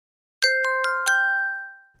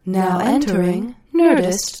Now entering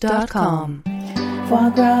Nerdist.com. Foie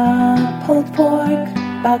gras, pulled pork,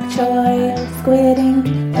 bok choy, squid ink,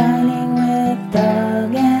 dining with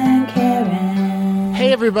Doug and Karen.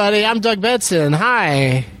 Hey everybody, I'm Doug Benson.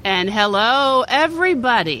 Hi. And hello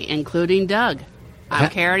everybody, including Doug. I'm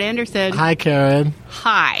Karen Anderson. Hi Karen.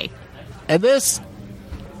 Hi. And this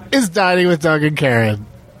is Dining with Doug and Karen.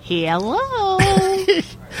 Hello.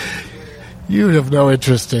 You have no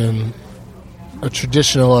interest in a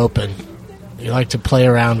traditional open. You like to play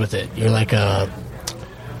around with it. You're like a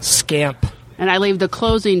scamp. And I leave the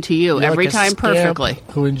closing to you every like a time scamp perfectly.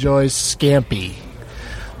 Who enjoys Scampi.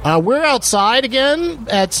 We're outside again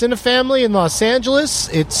at Cinefamily in Los Angeles.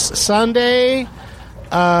 It's Sunday.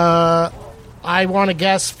 I want to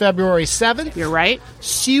guess February 7th. You're right.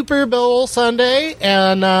 Super Bowl Sunday.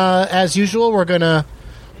 And as usual, we're going to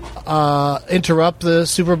interrupt the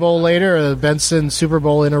Super Bowl later, a Benson Super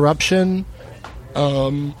Bowl interruption.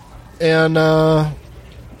 And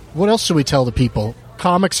what else should we tell the people?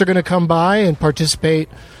 Comics are going to come by and participate,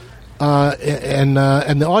 and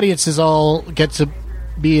the audiences all get to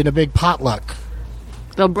be in a big potluck.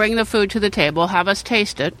 They'll bring the food to the table, have us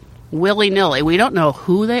taste it, willy-nilly. We don't know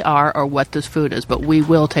who they are or what this food is, but we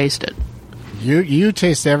will taste it. You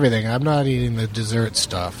taste everything. I'm not eating the dessert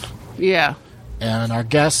stuff. Yeah. And our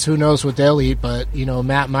guests, who knows what they'll eat, but,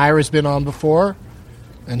 Matt Meyer's been on before,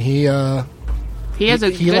 and he has a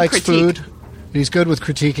he good likes critique. Food. He's good with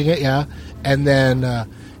critiquing it, yeah. And then,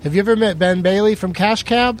 have you ever met Ben Bailey from Cash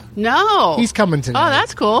Cab? No. He's coming tonight. Oh,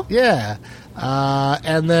 that's cool. Yeah.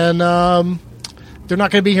 And then they're not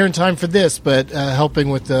going to be here in time for this, but helping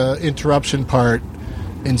with the interruption part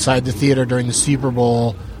inside the theater during the Super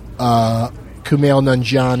Bowl, Kumail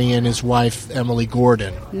Nanjiani and his wife, Emily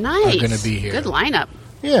Gordon, Nice. are going to be here. Good lineup.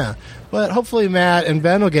 Yeah. But hopefully Matt and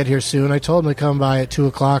Ben will get here soon. I told them to come by at 2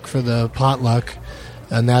 o'clock for the potluck,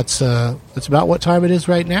 and that's about what time it is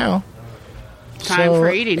right now. Time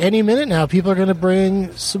for eating. Any minute now, people are going to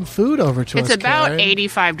bring some food over to us. It's about Karen.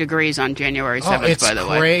 85 degrees on January 7th, it's by the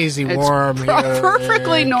way. Crazy warm It's here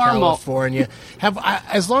perfectly in normal. California.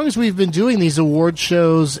 As long as we've been doing these award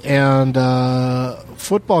shows and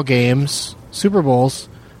football games, Super Bowls,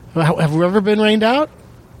 have we ever been rained out?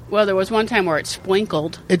 Well, there was one time where it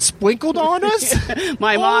sprinkled. It sprinkled on us?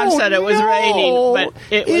 My mom said it was raining, but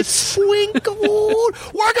it was... It sprinkled.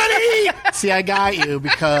 We're going to eat. See, I got you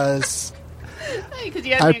because...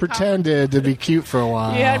 I pretended to be cute for a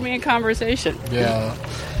while. You had me in conversation.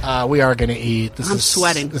 Yeah. We are going to eat. I'm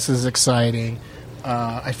sweating. This is exciting.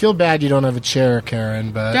 I feel bad you don't have a chair,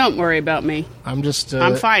 Karen, but... Don't worry about me. I'm just...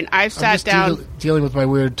 I'm fine. I've sat down... dealing with my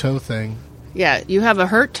weird toe thing. Yeah, you have a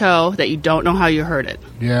hurt toe that you don't know how you hurt it.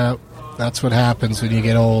 Yeah, that's what happens when you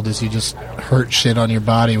get old, is you just hurt shit on your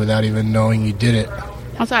body without even knowing you did it.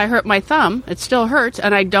 Also, I hurt my thumb. It still hurts,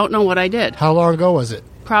 and I don't know what I did. How long ago was it?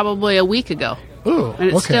 Probably a week ago. Ooh, and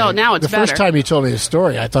it's still, now it's better. The first time you told me the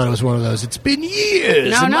story, I thought it was one of those, it's been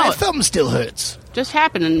years, and my thumb still hurts. Just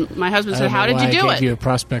happened, and my husband said, how did you do I it? gave you a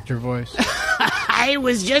prospector voice. I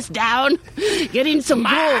was just down getting some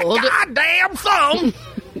gold. My goddamn thumb!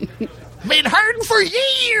 Been hurting for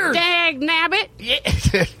years! Dag nabbit!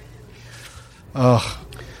 Yeah. Oh.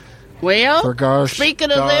 Well,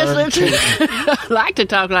 speaking of this, I like to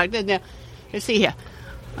talk like this. Now, let's see here.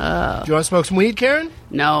 Do you want to smoke some weed, Karen?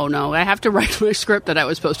 No. I have to write my script that I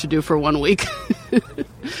was supposed to do for 1 week.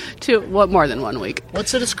 More than 1 week.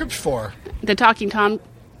 What's it a script for? The Talking Tom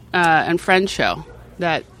and Friends show.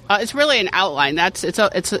 That it's really an outline.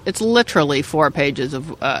 It's literally 4 pages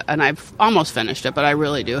of, and I've almost finished it, but I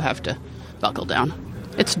really do have to buckle down.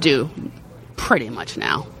 It's due pretty much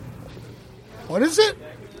now. What is it?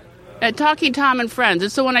 Talking Tom and Friends.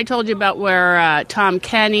 It's the one I told you about where Tom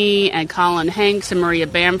Kenny and Colin Hanks and Maria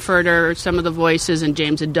Bamford are some of the voices, and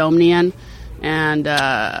James Adomian. And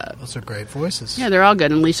those are great voices. Yeah, they're all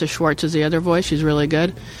good. And Lisa Schwartz is the other voice. She's really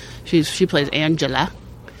good. She plays Angela.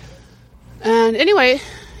 And anyway,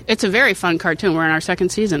 it's a very fun cartoon. We're in our 2nd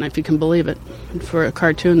season, if you can believe it. For a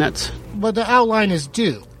cartoon that's... But the outline is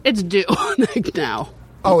due. It's due now.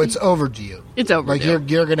 Oh, it's overdue. It's overdue. Like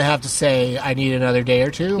you're going to have to say, I need another day or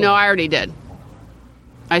two? No, I already did.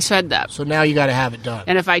 I said that. So now you got to have it done.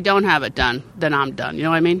 And if I don't have it done, then I'm done. You know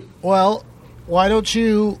what I mean? Well, why don't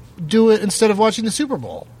you do it instead of watching the Super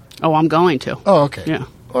Bowl? Oh, I'm going to. Oh, okay. Yeah.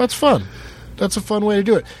 Well, that's fun. That's a fun way to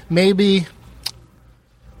do it. Maybe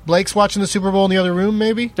Blake's watching the Super Bowl in the other room,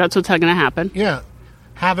 maybe? That's what's going to happen. Yeah.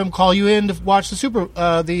 Have him call you in to watch the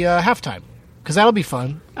halftime. Because that'll be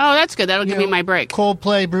fun. Oh, that's good. That'll give me my break.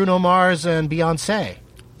 Coldplay, Bruno Mars, and Beyonce.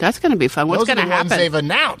 That's going to be fun. What's going to happen? Those are the ones they've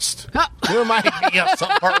announced. There might be a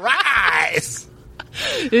surprise.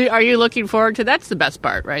 Are you looking forward to? That's the best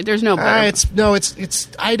part, right? There's no better. It's.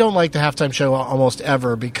 I don't like the halftime show almost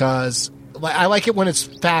ever because I like it when it's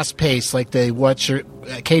fast paced. Like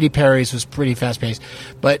Katy Perry's was pretty fast paced,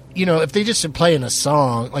 but if they just are playing a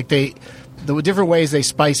song, like the different ways they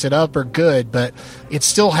spice it up are good, but it's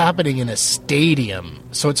still happening in a stadium,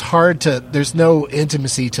 so it's hard to. There's no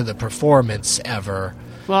intimacy to the performance ever.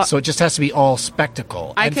 Well, so it just has to be all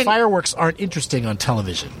spectacle. Fireworks aren't interesting on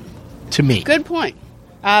television, to me. Good point.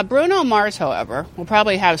 Bruno Mars, however, will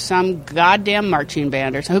probably have some goddamn marching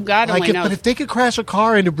band or something. God only knows. But if they could crash a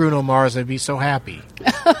car into Bruno Mars, I'd be so happy.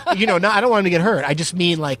 I don't want him to get hurt. I just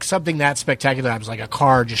mean like something that spectacular. I was like a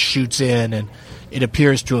car just shoots in and it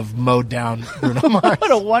appears to have mowed down Bruno Mars.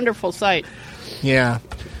 What a wonderful sight. Yeah.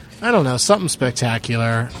 I don't know. Something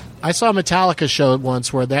spectacular. I saw a Metallica show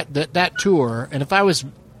once where that tour, and if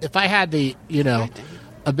I had the,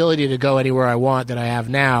 ability to go anywhere I want that I have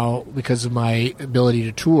now because of my ability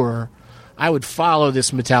to tour, I would follow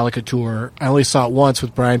this Metallica tour. I only saw it once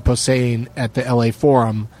with Brian Posehn at the LA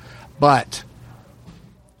Forum, but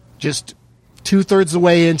just 2/3 the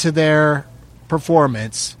way into their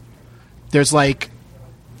performance, there's like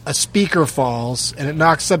a speaker falls and it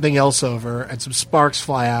knocks something else over and some sparks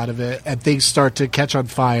fly out of it and things start to catch on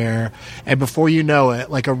fire, and before you know it,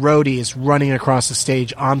 like a roadie is running across the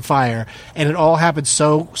stage on fire, and it all happens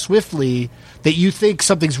so swiftly that you think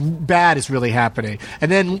something's bad is really happening.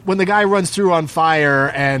 And then when the guy runs through on fire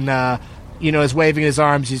and is waving his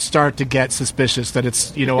arms, you start to get suspicious that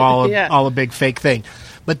it's all a big fake thing.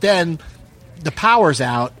 But then the power's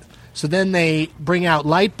out, so then they bring out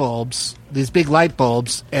light bulbs, these big light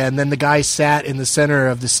bulbs, and then the guy sat in the center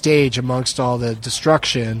of the stage amongst all the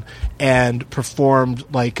destruction and performed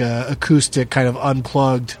like a acoustic kind of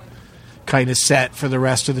unplugged kind of set for the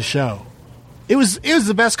rest of the show. It was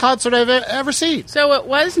the best concert I've ever seen. So it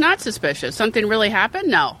was not suspicious. Something really happened?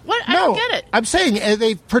 No. What? I don't get it. I'm saying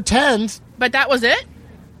they pretend. But that was it?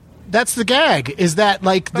 That's the gag, is that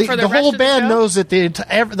like the whole band knows that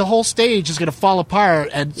the whole stage is going to fall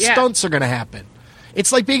apart and stunts are going to happen.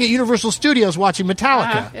 It's like being at Universal Studios watching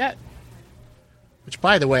Metallica. Yeah. Which,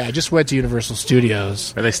 by the way, I just went to Universal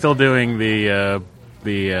Studios. Are they still doing the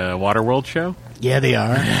Waterworld show? Yeah, they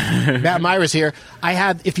are. Matt Myra's here.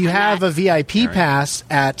 If you have a VIP pass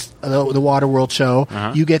at the Waterworld show,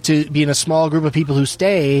 you get to be in a small group of people who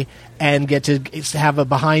stay and get to have a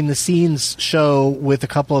behind-the-scenes show with a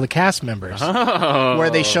couple of the cast members, where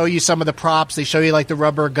they show you some of the props. They show you like the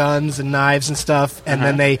rubber guns and knives and stuff, and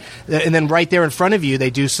then right there in front of you, they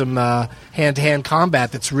do some hand-to-hand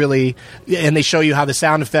combat. That's really, and they show you how the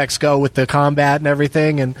sound effects go with the combat and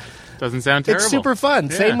everything, and. Doesn't sound terrible. It's super fun.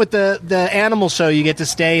 Yeah. Same with the animal show. You get to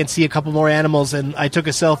stay and see a couple more animals, and I took a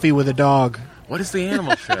selfie with a dog. What is the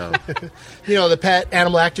animal show? The pet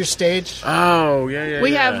animal actors stage. Oh, yeah.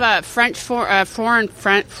 We have French.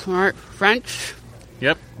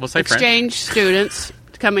 Yep, we'll say exchange students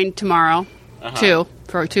coming tomorrow,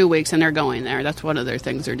 for 2 weeks, and they're going there. That's one of their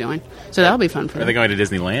things they're doing. So that'll be fun for them. Are they going to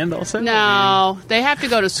Disneyland also? No, they have to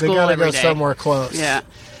go to school every day. They got to go somewhere close. Yeah.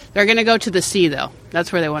 They're going to go to the sea, though.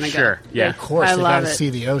 That's where they want to go. Sure, yeah. Of course, they got to see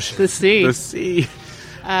the ocean. The sea.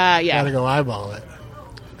 Yeah. Got to go eyeball it.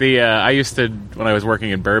 I used to, when I was working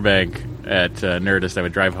in Burbank at Nerdist, I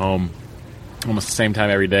would drive home almost the same time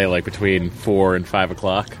every day, like between 4 and 5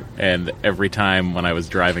 o'clock. And every time when I was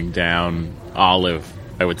driving down Olive,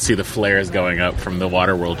 I would see the flares going up from the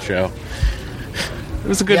Waterworld show. It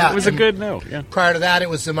was a good note. Yeah. Prior to that, it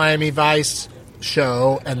was the Miami Vice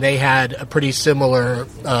show, and they had a pretty similar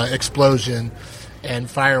explosion and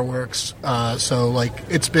fireworks. So, like,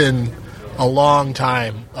 it's been a long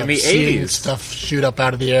time of in the seeing 80s. Stuff shoot up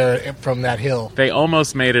out of the air from that hill. They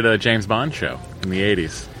almost made it a James Bond show in the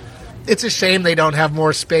 80s. It's a shame they don't have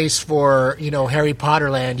more space for, Harry Potter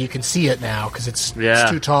Land. You can see it now because it's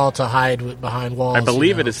too tall to hide behind walls. I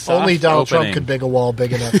believe it is soft only Donald opening. Trump could dig a wall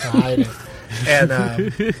big enough to hide it.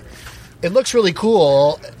 And it looks really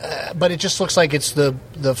cool, but it just looks like it's the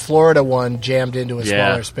Florida one jammed into a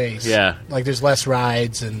smaller space. Yeah. Like there's less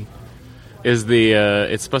rides and... Is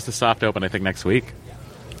it's supposed to soft open, I think, next week.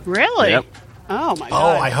 Really? Yep. Oh, my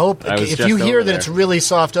God. Oh, I hope. If you hear that it's really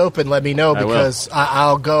soft open, let me know because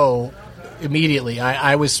I'll go immediately.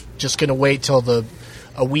 I was just going to wait till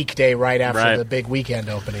a weekday right after the big weekend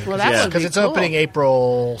opening. Well, that would be because it's cool. opening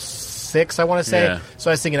April 6th, I want to say. Yeah. So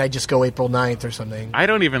I was thinking I'd just go April 9th or something. I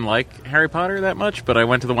don't even like Harry Potter that much, but I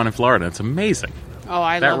went to the one in Florida. It's amazing. Oh,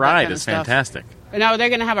 I That love ride that kind is of stuff. fantastic. Now they're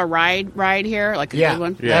going to have a ride here, like a Yeah, good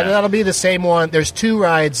one. Yeah. That'll be the same one. There's 2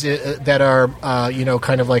 rides that are,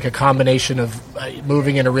 kind of like a combination of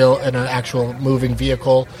moving in an actual moving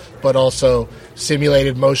vehicle, but also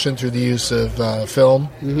simulated motion through the use of film.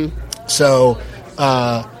 Mm-hmm. So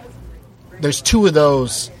there's 2 of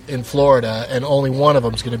those in Florida, and only one of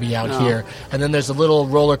them's going to be out here. And then there's a little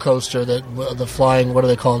roller coaster that the flying. What are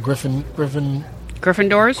they called? Gryffindors?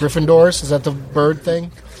 Gryffindors? Is that the bird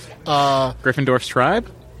thing? Gryffindor's Tribe?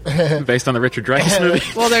 Based on the Richard Dreyfuss movie?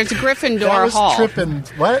 Well, there's Gryffindor That was Hall.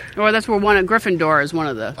 what? Or that's where Gryffindor is one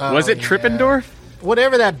of the... Was it Trippendorf?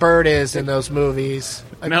 Whatever that bird is in those movies.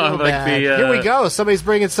 I No, feel like bad. the, Here we go. Somebody's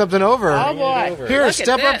bringing something over. Oh, boy. Here, Look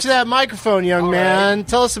step at up this. to that microphone, young man.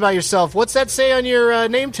 Tell us about yourself. What's that say on your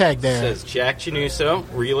name tag It there? says Jack Januso,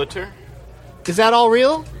 realtor. Is that all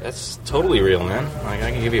real? That's totally real, man. Like,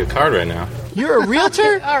 I can give you a card right now. You're a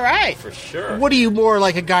realtor? All right. For sure. What are you, more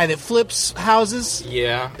like a guy that flips houses?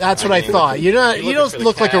 Yeah. That's what I mean, thought. You looking don't for the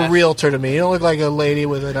look like a cash. realtor to me. You don't look like a lady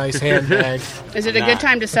with a nice handbag. Is it a good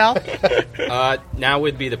time to sell? Now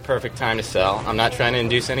would be the perfect time to sell. I'm not trying to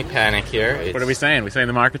induce any panic here. It's, What are we saying? We saying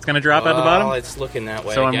the market's going to drop at the bottom? Well, it's looking that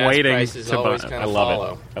way. So I'm Gas waiting prices to always buy. kinda I love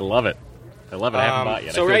follow. it. I love it. I love it. I haven't bought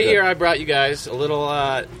yet. So right here, I brought you guys a little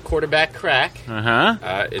quarterback crack.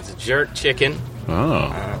 Uh-huh. It's jerk chicken.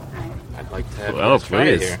 Oh. I'd like to have Oh, you try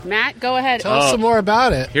it please. here. Matt, go ahead. Tell us some more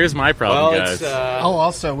about it. Here's my problem, Well, guys. it's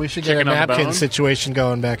Also, we should get a Chicken on the napkin bone? situation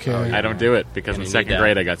going back here. I don't do it because in you need second that.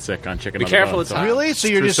 grade I got sick on chicken Be on the careful, bone, it's so- hot. Really? So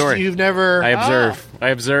True story. you've never... I observe. I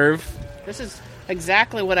observe. This is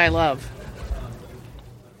exactly what I love.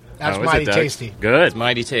 That's Oh, is mighty it, Doug? tasty. Good. It's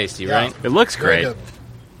mighty tasty, Yeah. right? It looks Very great. good.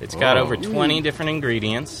 It's got Whoa. over 20 different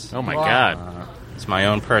ingredients. Oh my Wow. god. It's my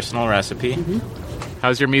own personal recipe.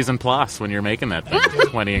 How's your mise en place when you're making that thing?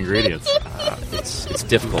 20 ingredients. It's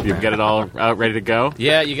difficult. You man. get it all out ready to go?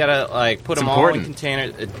 Yeah, you gotta like put It's them all important. in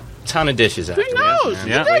containers. A ton of dishes afterwards. knows? man.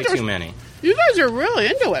 Yeah. Way too many. You guys are really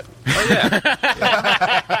into it.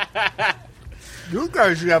 You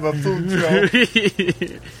guys should have a food show.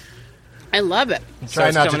 I love it. Try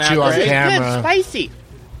it's not to coming chew out on great. It's good, camera. spicy.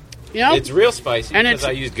 You know? It's real spicy And because it's-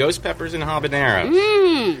 I use ghost peppers and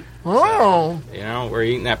habaneros. Oh. You know, we're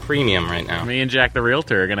eating that premium right now. Me and Jack the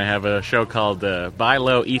Realtor are going to have a show called Buy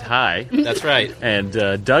Low, Eat High, That's right. and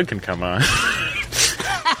Doug can come on.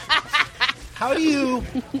 How do you...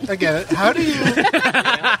 I get it. How do you...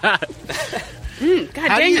 God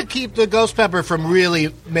How do dang you it. keep the ghost pepper from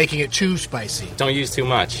really making it too spicy? Don't use too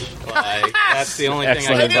much. Like, that's the only thing I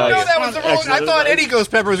Excellent can tell you. advice. was the rule. I thought any ghost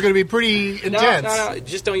pepper was going to be pretty No, intense. no,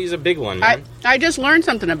 just don't use a big one, I, man. I just learned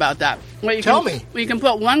something about that. What you Tell can, me. You can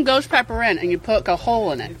put one ghost pepper in, and you put a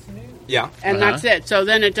hole in it, Yeah. and that's it. So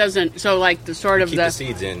then it doesn't. So like the sort of Keep the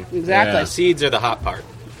seeds in. exactly, Yeah. The seeds are the hot part.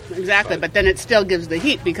 exactly. But then it still gives the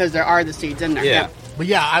heat because there are the seeds in there. Yeah. But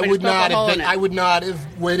yeah, I But would just put not the hole have. in Been, it. I would not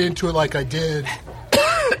have went into it like I did.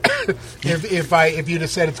 if you'd have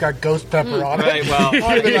said it's got ghost pepper on it, Right, well,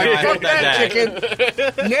 I'd be you know, like, I fuck hold that that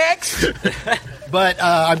back. chicken. Next. But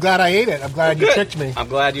I'm glad I ate it. I'm glad you tricked me. I'm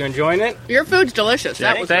glad you're enjoying it. Your food's delicious.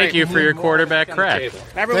 That was Thank great. you for your quarterback On the crack. table.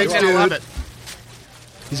 Everyone's Thanks, gonna love dude. it.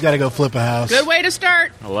 He's got to go flip a house. Good way to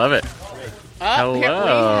start. I love it. Up here we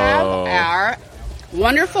Hello. have our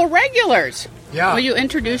wonderful regulars. Yeah. Will you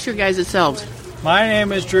introduce your guys yourselves? My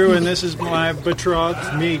name is Drew, and this is my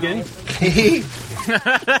betrothed, Megan. He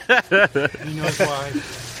knows why.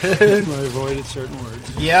 I avoided certain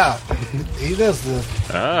words. Yeah. He does the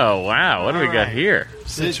Oh, wow. What do we got here?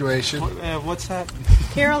 situation. What's that?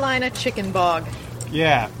 Carolina chicken bog.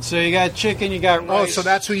 Yeah, so you got chicken, you got Oh, rice. so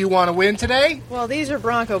that's who you want to win today? Well, these are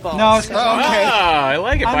Bronco balls. No, it's not. Okay. Ah, I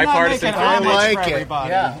like it. I'm not Bipartisan making I omelets like for it. everybody.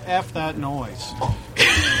 Yeah. F that noise.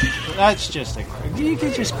 That's just a... You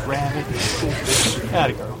can just grab it.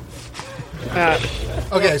 Atta girl.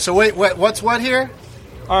 Okay, so wait, what's what here?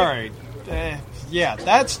 All right. Yeah,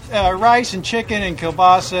 that's rice and chicken and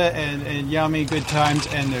kielbasa and yummy good times.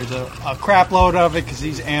 And there's a crap load of it because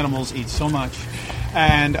these animals eat so much.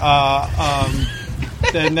 And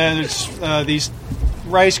then there's these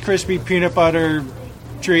Rice Krispie peanut butter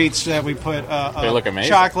treats that we put They look amazing.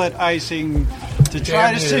 chocolate icing to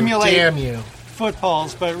try to simulate Damn you.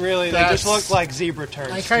 footballs, but really they That's- just look like zebra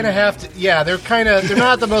turds. I kind of have to. Yeah, they're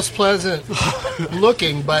not the most pleasant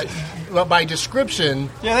looking, but by description,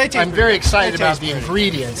 Yeah, they taste I'm very pretty. excited They about taste the pretty.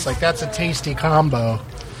 ingredients. Like that's a tasty combo.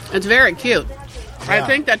 It's very cute. I Yeah.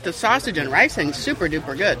 think that the sausage and rice thing's super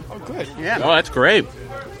duper good. Oh, good. Yeah. Oh, that's great.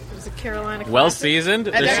 It's a Carolina Well classic. seasoned.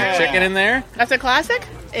 There's Yeah. some chicken in there. That's a classic?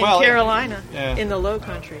 in Well, Carolina, yeah. in the Low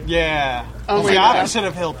Country. Yeah. Oh It's my the God. opposite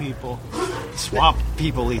of hill people. Swamp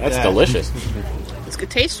people eat That's that. delicious. It's It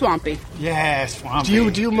tastes swampy. Yeah, swampy.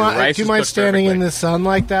 Do you rice is mind cooked standing in perfectly. the sun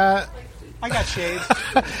like that? I got shades.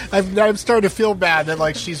 I'm starting to feel bad that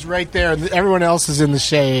like she's right there and everyone else is in the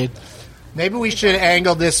shade. Maybe we should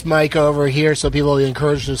angle this mic over here so people will be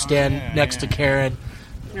encouraged to stand next to Karen.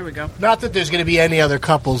 Here we go. Not that there's going to be any other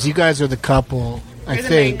couples. You guys are the couple. I You're the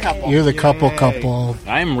think main couple. you're the Yay. couple.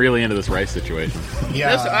 I'm really into this rice situation.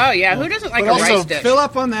 Yeah. Oh yeah, who doesn't like But a also rice dish? Fill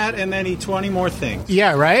up on that and then eat 20 more things.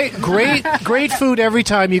 Yeah, right. Great food every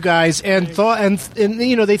time, you guys. And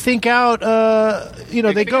you know they think out.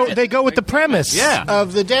 They go with the premise Yeah.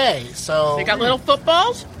 of the day. So They got little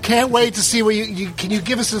footballs. can't wait to see what can you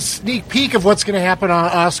give us a sneak peek of what's going to happen on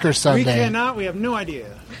Oscar Sunday? We cannot. We have no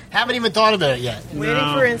idea. Haven't even thought about it yet. Waiting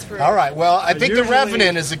for inspiration. All right. Well, I think The usually-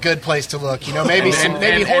 Revenant is a good place to look. You know, maybe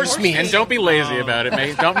horse meat. And don't be lazy about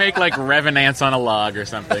it. Don't make like revenants on a log or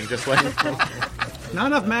something. Just like Not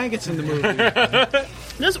enough maggots in the movie.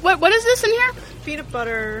 What is this in here? Peanut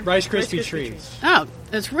butter. Rice Krispie treats. Oh,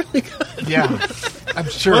 it's really good. Yeah, I'm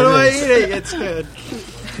sure What am I it is. eating? It's good.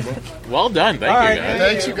 well done. Thank All you right, guys.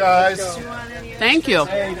 Thanks, you guys. Thank you.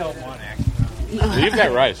 I don't want it. Leave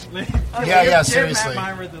that rice. Yeah, seriously.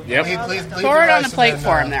 Yep. Leave Pour the it on rice the plate and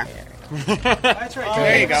for then, him there. That's right.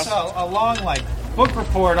 There you Gave us go. A long, book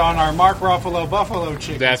report on our Mark Ruffalo buffalo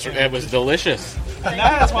chicken. It was delicious. And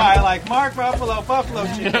that's why I like Mark Ruffalo buffalo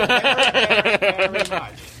chicken very much.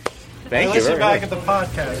 Thank you. Listen very back much. at the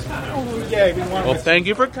podcast. Oh, yeah, we want Well, thank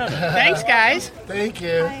you for coming. Thanks, guys. Thank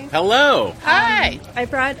you. Hello. Hi. I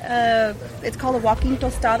brought it's called a walking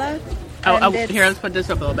tostada. Oh, it's here, let's put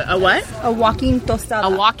this up a little bit. A what? a walking tostada.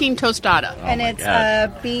 A walking tostada. and it's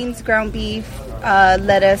God. beans, ground beef,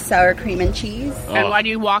 lettuce, sour cream, and cheese. And why do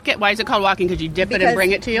you walk it? Why is it called walking? Because you dip it and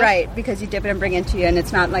bring it to you? Right, because you dip it and bring it to you, and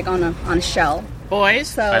it's not like on a shell. Boys?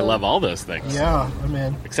 So I love all those things. Yeah, I'm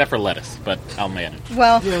in. Except for lettuce, but I'll manage.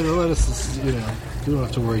 Well, Yeah, the lettuce is, you don't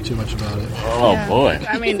have to worry too much about it. Oh, Yeah. boy.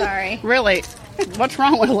 I mean, Sorry. really, what's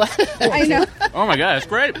wrong with lettuce? I know. Oh, my God. That's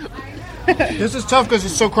great. This is tough because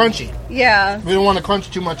it's so crunchy. Yeah. We don't want to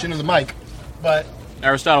crunch too much into the mic, but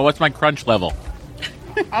Aristotle, what's my crunch level?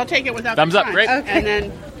 I'll take it without Thumbs the up, crunch. great. Okay. And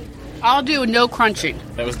then I'll do no crunching.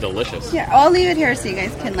 That was delicious. Yeah, I'll leave it here so you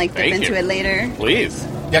guys can dip Thank into you. it later. Please. yeah,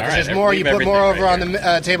 because All right, there's more. You leave put more everything over right on here.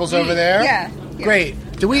 the tables over there. Yeah. Great.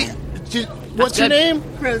 What's your name?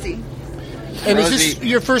 Rosie. And is this Rosie.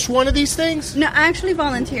 your first one of these things? No, I actually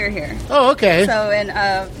volunteer here. Oh, okay. So, and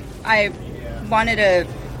I wanted to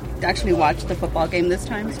actually watch the football game this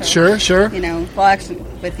time. So, Sure. Well, actually,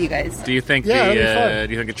 with you guys. Do you think Yeah, that'd be fun.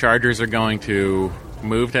 do you think the Chargers are going to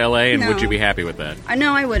move to LA, and No. would you be happy with that? I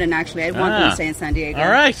know I wouldn't actually. I'd want them Ah. to stay in San Diego. All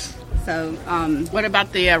right. So, What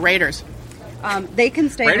about the Raiders? they can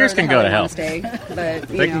stay. Raiders wherever can the go hell to they hell. wanna Stay, but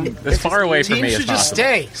They can, as far away from Teams me as should just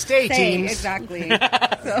possible. stay teams. teams. Exactly.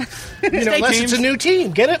 So, Unless teams. it's a new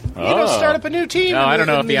team. Get it? Oh. Start up a new team. No, I don't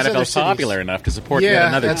know in if the these other NFL's cities. popular enough to support yet Yeah,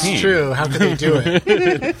 another that's team. true. How could they do it? They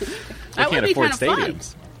That can't would be afford kind of fun.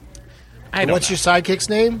 stadiums. I don't What's your sidekick's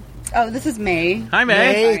name? oh, this is May. Hi, May.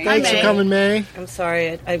 May. Sorry. Thanks Hi, for May. coming, May. I'm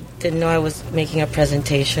sorry, I didn't know I was making a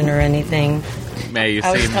presentation or anything. May, you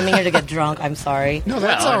I was seem... coming here to get drunk. I'm sorry. No,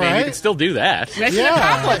 that's well, all I mean, you right. can still do that. Mission Yeah.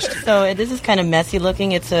 accomplished. So this is kind of messy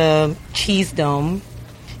looking. It's a cheese dome.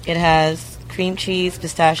 It has cream cheese,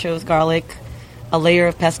 pistachios, garlic, a layer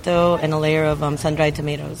of pesto, and a layer of sun-dried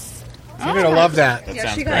tomatoes. You're gonna love that. That Yeah,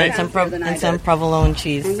 sounds she got great. it. And some provolone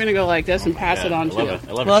cheese. I'm going to go like this and pass it on I to love you. it.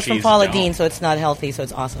 I love Well, a it's from cheese Paula dome. Deen, so it's not healthy, so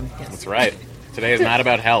it's awesome. Yes. That's right. Today is not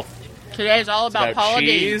about health. Today is all about About Paula Deen.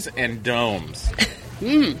 cheese and domes.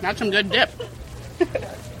 That's some good dip.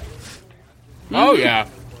 Oh, yeah.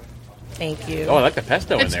 Thank you. Oh, I like the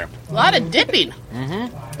pesto in It's there. a lot of dipping.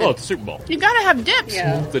 Oh, it's the Super Bowl. You got to have dips.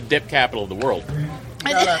 Yeah. It's the dip capital of the world.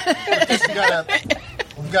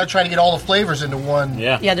 You gotta try to get all the flavors into one.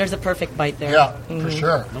 Yeah. Yeah, there's a perfect bite there. Yeah, for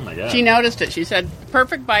sure. Oh, my God. She noticed it. She said,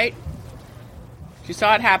 perfect bite. She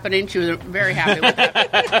saw it happening. She was very happy with it.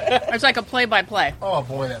 It's like a play-by-play. Oh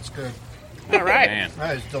boy, that's good. All right. Man,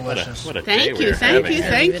 That is delicious. what a Thank day you, we're thank having you,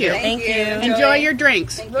 here. thank you. Thank you. Enjoy your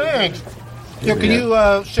drinks. Thanks. Yo, can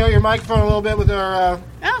you share your microphone a little bit with our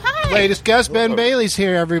Oh, hi. latest guest? Ben Bailey's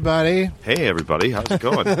here, everybody. Hey, everybody. How's it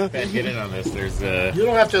going? Ben, get in on this. There's You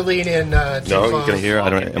don't have to lean in. Too No, you close. can hear.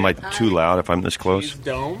 I don't. Am I too loud if I'm this cheese close?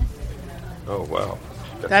 dome. Oh wow.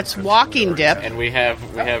 That's walking dip. And we have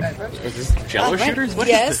is this Jello shooters? What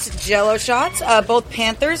is Yes, this? Jello shots, both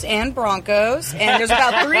Panthers and Broncos, and there's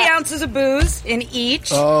about 3 ounces of booze in each.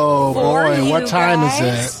 Oh, for boy. you What time guys.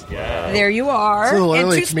 is it? Yeah. There you are. It's a little And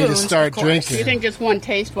early 2 for me to spoons, start of course. drinking. You think just one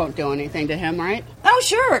taste won't do anything to him, right? Oh,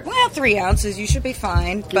 sure. Well, 3 ounces, you should be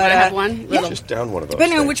fine. You But want to have one? yeah. Just down one of those.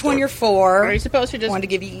 Depending on things, which one Doug. you're for. Are you supposed to just... Want to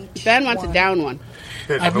give you each Ben wants one. a down one.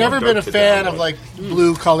 I've never been a fan of like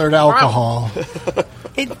blue-colored alcohol.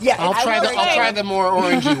 I'll try the more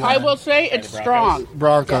orangey one. I will say it's strong.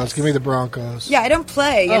 Broncos. Give me the Broncos. Yeah, I don't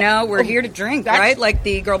play. You know, we're Oh, here to drink, that's- right? Like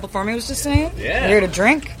the girl before me was just saying. Yeah. We're here to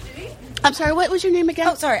drink. I'm sorry, what was your name again?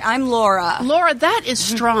 Oh, sorry. I'm Laura. Laura, that is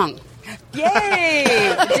strong. Yay!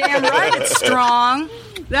 Damn right, it's strong.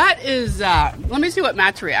 That is, let me see what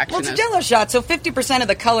Matt's reaction Well, it's a is. Jello shot, so 50% of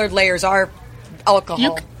the colored layers are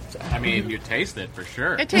alcohol. I mean, you taste it for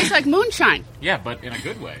sure. It tastes like moonshine. Yeah, but in a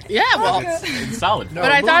good way. Yeah, well, It's solid. No,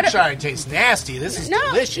 But I thought it- moonshine tastes nasty. This is no,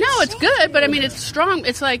 delicious. no, it's good, but I mean, it's strong.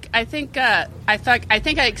 It's like I think I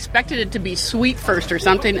expected it to be sweet first or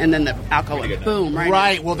something, and then the alcohol would boom right.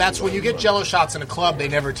 Right. Well, that's when you get Jello shots in a club. They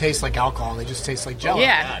never taste like alcohol. They just taste like Jello.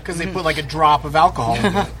 Yeah. Because they put like a drop of alcohol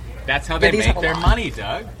in it. That's how they these make have a their lot. money,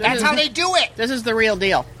 Doug. That's how they do it. This is the real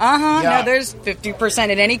deal. Uh-huh. Yeah. No, there's 50%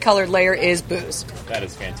 in any colored layer is booze. That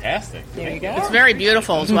is fantastic. There you go. It's very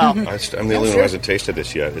beautiful as well. I'm the only one who hasn't tasted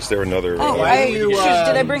this yet. Is there another? Oh,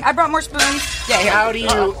 I brought more spoons. Yeah, here. How do you?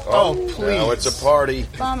 Oh, please. Now it's a party.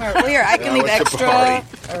 Bummer. Well, here, I can Now leave it's a extra. party.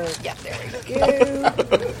 Or, yeah, there we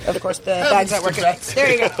go. Of course, the bag's not working.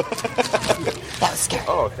 There you go. That was scary.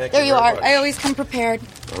 Oh, thank There you you very are. much. I always come prepared.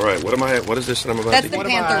 All right. What is this that I'm about That's to the eat?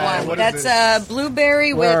 Panther one. What is That's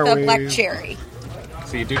blueberry Where with are a black we? cherry.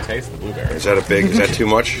 So you do taste the blueberry. Is that too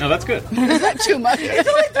much? No, that's good. Is that too much? It's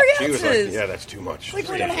only 3 She was like, ounces. yeah, that's too much. Like,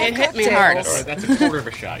 we don't have It hit me cocktails. hard. All right, that's a quarter of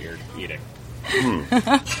a shot you're eating.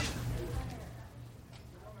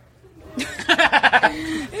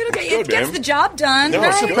 It gets man. the job done, No, right?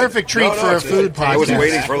 it's a perfect treat for a food I was podcast.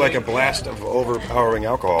 waiting for like a blast of overpowering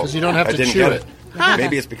alcohol. 'Cause you don't have I to didn't chew get it.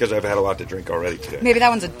 Maybe it's because I've had a lot to drink already today. Maybe that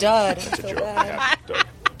one's a dud. That's a joke. Yeah,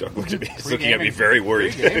 Doug looked at me. He's looking at me very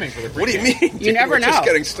worried. Pre-gaming for the What do you mean? You never We're just know.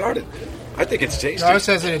 getting started. I think it's tasty. I was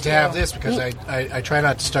hesitant to have this because I try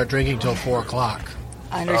not to start drinking till 4 o'clock.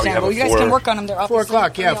 I Oh, understand. you have Well, a you guys four- can work on them. They're 4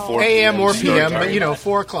 o'clock, yeah, 4 a.m. or start p.m., time. but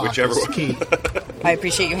 4 o'clock Whichever is one. key. I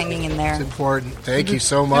appreciate you hanging in there. It's important. Thank you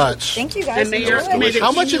so much. Thank you guys. And may your- Enjoy. may the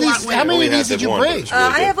How much of team you these? want How win. many Only of had these did that you one, bring? but it's really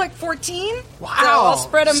I good. have like 14. Wow! So I'll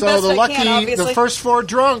spread them So best the I lucky, can, obviously. the first 4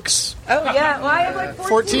 drunks. Oh, yeah. Well, I have like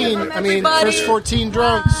 14. 14. I mean, first 14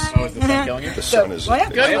 drunks. Oh, is the sun killing you? The sun is. Well, yeah.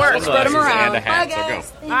 Good work. Spread them around. And a hat, Bye, so go.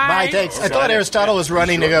 guys. Bye, thanks. I thought Aristotle was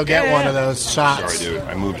running to go get one of those shots. Sorry, dude.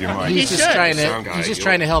 I moved your mic. He's He just should. trying Sound to. guy, He's just you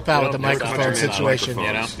trying to help out you with the don't- microphone Countryman on situation.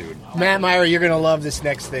 microphones, You know? dude. Matt Meyer, you're gonna love this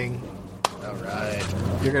next thing. All right.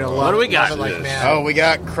 You're gonna love. What do we got? love it like Yes. mad. Oh, we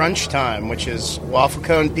got Crunch Time, which is waffle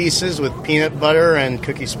cone pieces with peanut butter and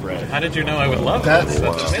cookie spread. How did you know I would love That, this? just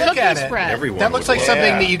look Cookie at it. spread. Everyone That looks would like love something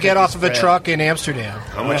Yeah, that you get off of a spread. truck in Amsterdam.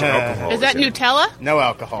 How much alcohol Is that in it? Nutella? No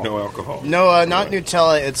alcohol. No alcohol. No, not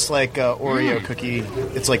Nutella. It's like a Oreo cookie.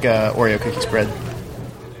 It's like a Oreo cookie spread.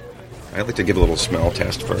 I'd like to give a little smell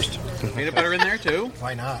test first. Peanut butter in there too?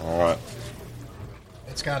 Why not? All right.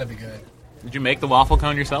 It's got to be good. Did you make the waffle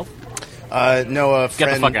cone yourself? No, a Get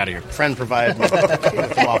friend. the fuck outta here. Friend provided me with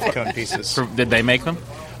the waffle cone pieces. Did they make them?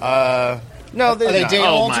 No, they're Are they not. day Oh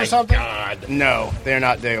olds my or something? God. No, they're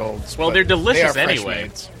not day olds. Well, but they're delicious they are fresh anyway.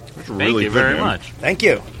 mades. That's Thank really you good, very man. much. Thank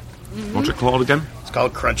you. What's it called again? It's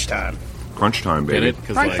called Crunch Time. Crunch time, Get baby. it?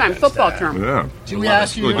 'Cause, Crunch like, time, football term. Yeah. Did we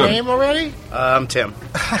ask you your Really good. name already? I'm Tim.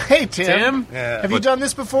 Hey, Tim. Tim? Yeah. Have you done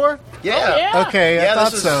this before? Yeah. Okay, I Yeah, thought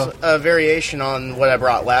this is so. a variation on what I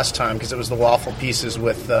brought last time because it was the waffle pieces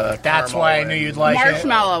with That's caramel why I and- knew you'd like it.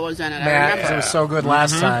 Marshmallow was in it. I Matt, 'cause remember. it was so good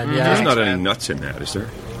last time. Yeah. There's not any nuts in that, is there?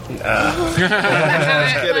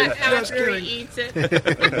 After he eats it.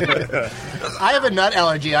 I have a nut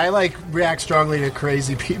allergy. I react strongly to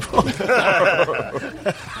crazy people.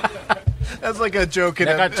 That's like a joke in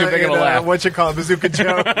That got too big of a laugh. What you call a bazooka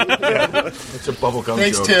joke. It's a bubblegum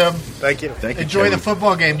Thanks, joke. Tim. Thank you. Thank you, Enjoy Tim. the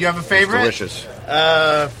football game. Do you have a favorite? Delicious.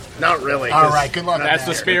 Not really. All right, good luck. That's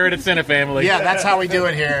the spirit it's in a family. Yeah, that's how we do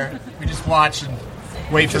it here. We just watch and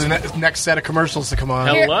wait for the next set of commercials to come on.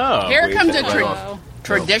 Hello. Here Wait comes for a it.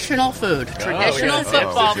 traditional food. Traditional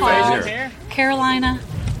football Food. food. Carolina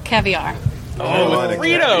caviar. Oh, with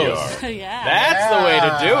Fritos. Yeah. That's the way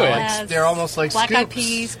to do it. Yes. They're almost like Black eyed scoops.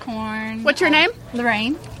 peas, corn. What's your name?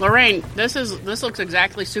 Lorraine. Lorraine. This looks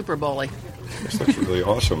exactly Super Bowl-y. This looks really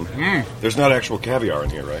awesome. There's not actual caviar in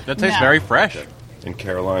here, right? That tastes No. very fresh. In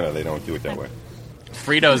Carolina, they don't do it that way.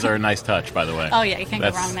 Fritos are a nice touch, by the way. Oh, yeah, you can't go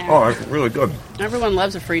wrong there. Oh, it's really good. Everyone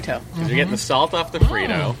loves a Frito. You're getting the salt off the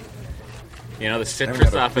Frito. You know, the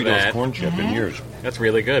citrus off of that. corn chip in years. That's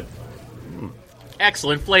really good.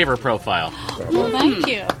 Excellent flavor profile. Well, thank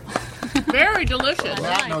you. Very delicious.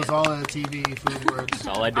 Matt knows all the TV food words. That's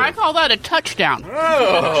all I do. I call that a touchdown.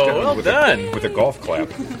 Oh, well done. With a golf clap.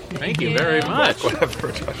 Thank you very much. Clap for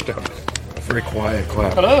a touchdown. A very quiet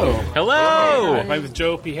clap. Hello. Hello. My name is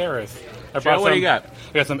Joe P. Harris. Joe, what do you got?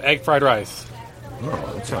 I got some egg fried rice.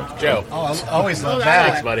 Oh, that sounds Joe. Oh, I always love that. that.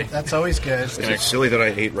 Thanks, buddy. That's always good. Is it silly that I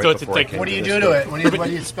ate right So it's before I like- came What do you to do this? to it? What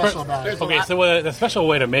do you special about it? Okay, so the special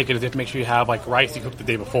way to make it is you have to make sure you have like rice you cooked the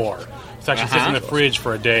day before. So it actually sits in the fridge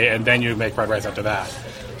for a day, and then you make fried rice after that.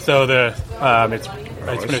 So it's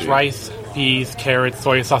spinach rice, peas, carrots,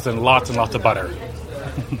 soy sauce, and lots of butter.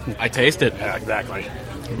 I taste it. Yeah, exactly.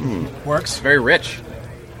 Works. Very rich.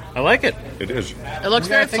 I like it. It is. It looks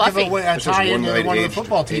very Think of fluffy. a This is tie one into night one of the aged-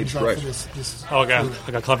 football teams aged though, rice. for this. Oh, got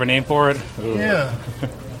like a clever name for it. Ooh. Yeah.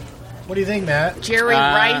 What do you think, Matt? Jerry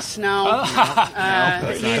Rice, no.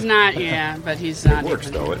 He's not, but he's not. It works,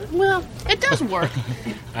 though. It. Well, it does work.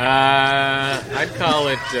 I'd call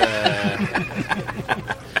it.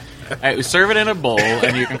 Serve it in a bowl,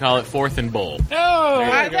 and you can call it fourth and bowl. Oh,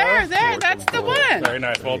 there, that's the one. very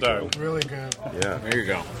nice. Well done. Really good. Yeah. There you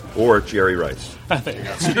go. Or Jerry Rice. There you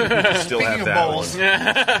go. Still have of that bowls.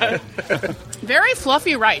 one. Very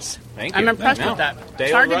fluffy rice. Thank you. I'm impressed No. with that. It's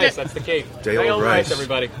Day hard old to rice. get. That's the cake. Day old rice.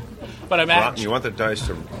 everybody. But I'm Rotten. actually. You want the rice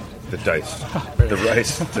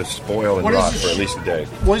to spoil and What is rot this? for at least a day.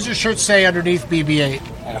 What does your shirt say underneath BB-8?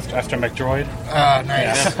 After McDroid.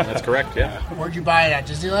 Nice. That's correct. Yeah. Where'd you buy it at?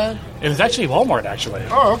 Disneyland? It was actually Walmart, actually.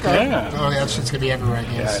 Oh, okay. Yeah. Oh, yeah, that shit's gonna be everywhere, I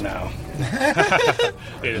Yeah, guess. I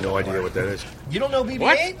know. No idea what that is. You don't know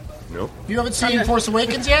BB-8? Nope. You haven't seen Force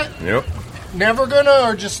Awakens yet? Nope. Never gonna,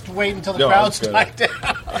 or just wait until the No, crowds I'm die gonna.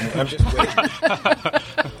 down? I'm just waiting.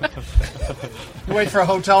 You wait for a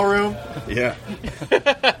hotel room? Yeah.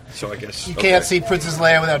 So I guess You can't see Princess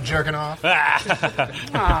Leia without jerking off?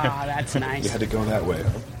 Ah, that's nice. You had to go that way,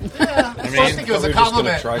 huh? I think it was a probably just gonna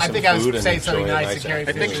compliment. try I some think I food was and saying something enjoy a nice nice to Carrie I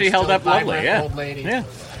think Fisher, she held still up lovely. vibrant Yeah. Old lady. Yeah.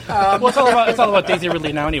 Well, it's all about Daisy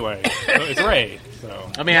Ridley now, anyway. So it's Ray.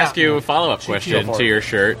 So Let me ask you a follow-up question for to it. your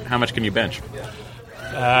shirt. How much can you bench?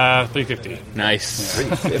 $350. Nice.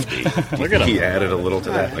 350. Look at him. He added a little to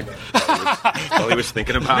that. Like, while he was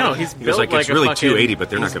thinking about No, it. he's He was built like, like it's a really fucking, 280, but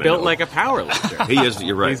they're not he's going to built know. like a power lifter. He is.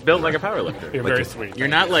 You're right. He's built like a power lifter. You're Like very a- sweet. You're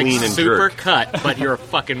not like Clean and super jerk. cut, but you're a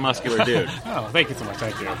fucking muscular dude. Oh, thank you so much.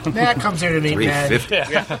 Thank you. Matt comes here to meet Ned.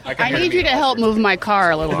 350. I need you to help move my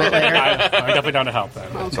car a little bit later. I'm definitely down to help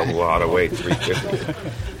then. That's a lot of weight.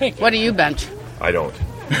 350. What do you bench? I don't.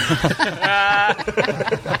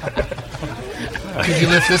 Could you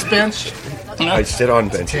lift this bench? I sit on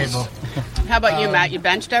benches. Table. How about you, Matt? You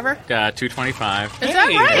benched ever? 225. Is that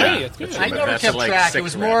right? It's good. I never That's kept like track. 6 It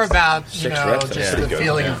was more reps. about, you 6 know, reps, just that's the pretty good,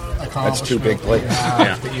 feeling yeah. of That's accomplishment. 2 big plates.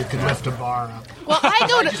 Yeah. That you could lift a bar up. Well, I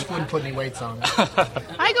I just wouldn't put any weights on it.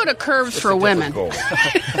 go to Curves for women. Goal.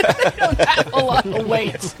 I don't have a lot of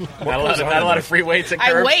weights. Not a lot of free weights at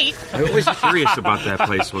I Curves. wait. I'm always curious about that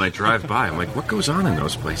place when I drive by. I'm like, what goes on in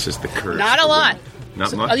those places? The curves. Not a lot.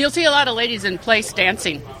 Not much. You'll see a lot of ladies in place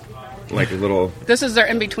dancing. Like a little. This is their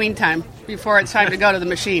in-between time before it's time to go to the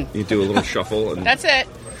machine. You do a little shuffle and. That's it.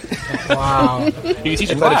 Wow. You can teach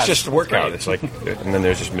I a thought class. it's just a workout. It's like, and then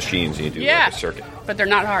there's just machines and you do Yeah. like a circuit. But they're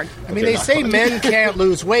not hard. I mean, they say men can't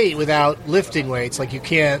lose weight without lifting weights. Like you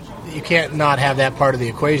can't not have that part of the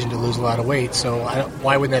equation to lose a lot of weight. So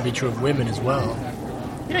why wouldn't that be true of women as well?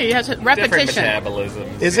 Yeah, you have to Different repetition. metabolism.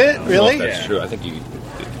 Is it I don't know really? if that's true. I think you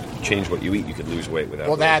change what you eat, you could lose weight without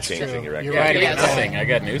Well, really that's changing true. your You're activity. right Here's the thing. I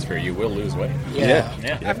got news for you. You will lose weight. Yeah.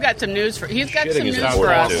 Yeah. I've got some news for. He's got Shitting some is news important,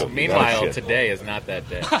 for us. too. Meanwhile, Shit. today is not that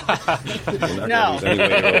day. You're not gonna No. lose any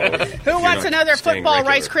weight at all. Who You're wants not another staying football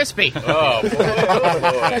regular. Rice Krispie? Oh,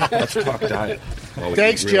 Let's talk diet. While we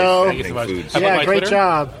Thanks, eat really Joe. fattening foods. How about Yeah, my great Twitter?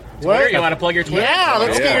 job. Twitter? You want to plug your Twitter? Yeah,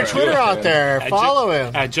 let's get your Twitter out there. At Follow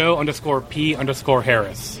him. At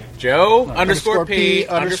Joe_P_Harris.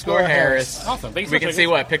 Joe_P_Harris. Awesome. Thanks We so can much. see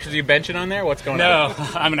what pictures you benching on there. What's going No, on?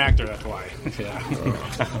 I'm an actor. That's why. Yeah.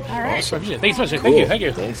 All right. Thanks so much. Cool. Thank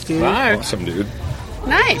you. Thanks, dude. Bye. Awesome, dude.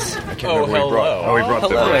 Nice. I can't Oh, remember what he brought. hello. Oh, he brought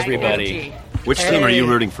Hello, the everybody. Which team are you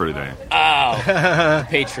rooting for today? Oh,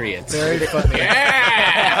 Patriots. Very funny.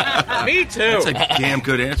 Yeah, me too. That's a damn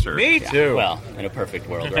good answer. Me too. Well, in a perfect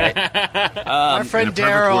world, right? Our In friend a perfect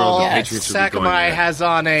world, Daryl the Patriots would be going Sakamai there has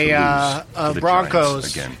on a to the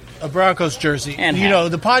Broncos Giants again. a Broncos jersey. And you hat. know,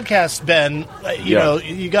 the podcast, Ben, you know,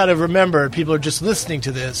 you got to remember, people are just listening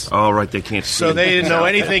to this. Oh, right, they can't see. So they didn't know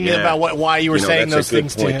anything about why you were saying that's those a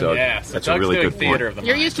good things point, to Doug. him. Yeah, That's a really good point.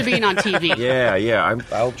 You're used to being on TV. Yeah.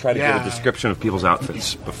 I'll try to Yeah. get a description of people's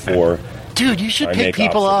outfits before. Dude, you should I pick make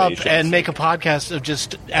people up observations. and make a podcast of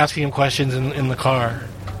just asking them questions in the car.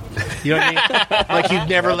 You know what I mean? Like you'd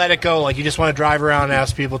never let it go. Like you just want to drive around and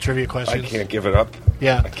ask people trivia I questions. can't give it up.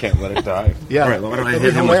 Yeah. I can't let it die. Yeah. All right, why don't I That'd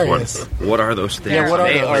hit be him with hilarious. one? What are those things? Yeah, what are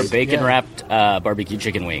They those? are bacon wrapped barbecue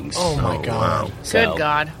chicken wings. Oh my god! Good So,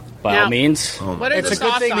 God. By Now, all means. What is It's the a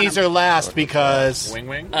good sauce thing on these them? are last because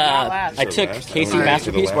I took Casey Alright.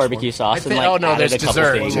 Masterpiece The last barbecue one. sauce and oh, no, added there's a couple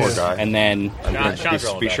dessert, things, too. One more guy. and then I'm going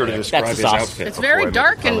to be sure to describe That's his the sauce. outfit. It's before very I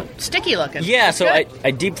dark tell and it. sticky looking. Yeah, so Good.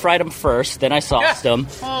 I deep fried them first, then I sauced them,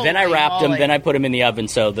 then I Holy wrapped them, moly. then I put them in the oven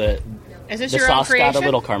so the Is this the your own sauce got creation? a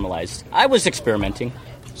little caramelized. I was experimenting.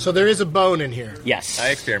 so there is a bone in here. Yes. I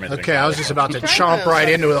experimented. Okay, I was just about to chomp right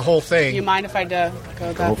into the whole You thing. mind if I go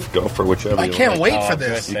Go for whichever I you can't like. wait for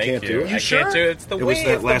this. You can't do it? I sure? can't do it. It's the It was wing.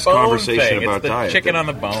 that It's last the bone conversation thing. about it's the diet. chicken on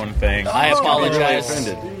the bone thing. I apologize.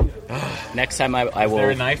 Offended. Next time I will. Is there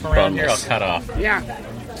a knife around here? I'll boneless. cut off. Yeah.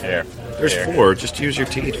 Here. There's Here. 4. Just use your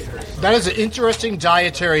teeth. That is an interesting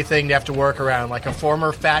dietary thing to have to work around. Like a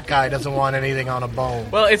former fat guy doesn't want anything on a bone.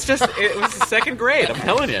 Well, it was second grade. I'm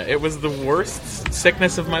telling you, it was the worst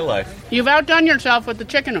sickness of my life. You've outdone yourself with the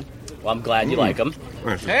chicken. Well, I'm glad you like them.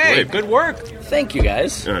 Hey, good work. Thank you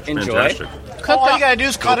guys. Yeah, it's Enjoy. fantastic. All you gotta do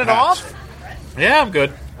is cut it off. Yeah, I'm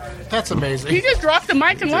good. That's amazing. He just dropped the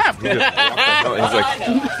mic and left. He's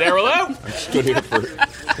like, Darrell? I stood here for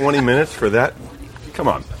 20 minutes for that. Come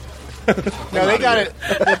on. No, they got it.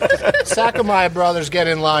 The Sakamai brothers get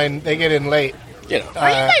in line. They get in late. You know. Are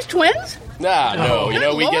you guys twins? Nah, no. You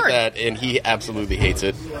know, Good we get Lord. that, and he absolutely hates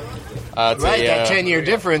it. It's Right, a, that 10-year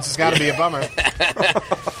difference has got to be a bummer.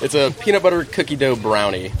 It's a peanut butter cookie dough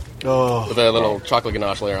brownie Oh, with a little chocolate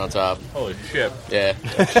ganache layer on top. Holy shit. Yeah.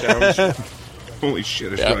 Holy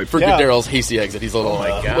shit, it's Yeah, right. for Yeah. Darrell's hasty exit, he's a little,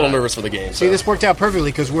 God. little nervous for the game. see, So. this worked out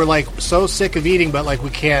perfectly because we're like so sick of eating, but like we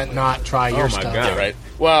can't not try your my stuff. God. Yeah, right.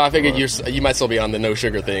 Well, I figured you might still be on the no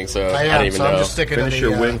sugar thing, so I I am, didn't even so know. I'm just sticking Finish to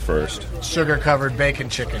your the wing first. sugar-covered bacon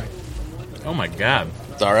chicken. Oh my god.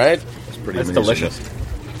 It's all right. It's pretty That's amazing. delicious.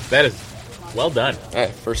 That is well done. All right,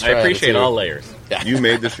 first I try. appreciate let's see all what- layers. Yeah. You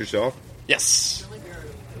made this yourself? Yes.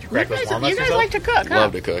 Did you crack those You walnuts guys yourself? like to cook, huh?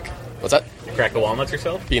 Love to cook. What's that? You crack the walnuts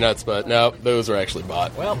yourself? Peanuts, but no, those are actually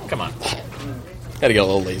bought. Well, come on. Had to get a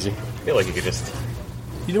little lazy. I feel like you could just...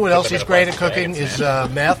 You know what else them in he's a great at plastic bag cooking and is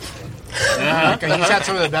sand. meth. He's had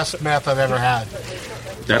some of the best meth I've ever had.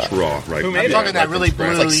 That's raw, right? Who made I'm it? talking that really blue,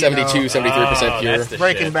 It's like 72, you know, 73% pure. that's the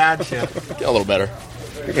Breaking shit. Bad shit. Get a little better.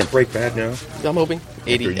 You're going to break bad now? I'm hoping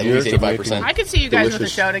 80, After at years least of 85%. I could see you guys with a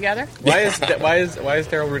Delicious. show together. Why is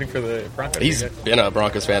Darrell rooting for the Broncos? He's been a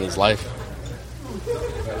Broncos fan his life.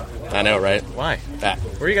 I know, right? Why? Ah.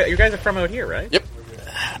 Where you guys are from out here, right? Yep.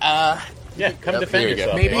 Yeah, come Yep, defend here we go.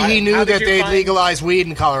 yourself. Maybe he knew How did that you they'd find- legalize weed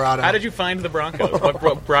in Colorado. How did you find the Broncos?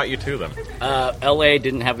 What brought you to them? LA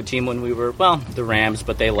didn't have a team when we were, well, the Rams,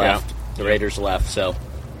 but they left. The Raiders left, so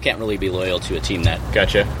can't really be loyal to a team that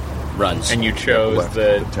Gotcha. runs. And you chose Left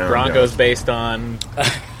the town, Broncos guys. based on...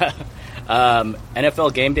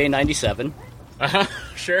 NFL Game Day 97.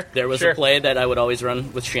 Sure. There was sure. a play that I would always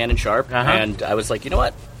run with Shannon Sharp, and I was like, you know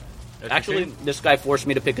what? That's Actually, your team? this guy forced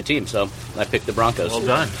me to pick a team, so I picked the Broncos. Well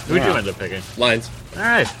done. Who'd you Yeah. end up picking? Lions. All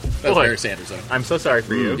right. That's Boy, Barry Sanders, though. I'm so sorry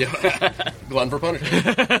for you. Yeah. Glutton for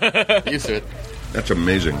punishment. Used to it. That's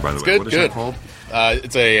amazing, by the It's way. good, What is good. that called?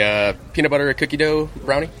 It's a peanut butter cookie dough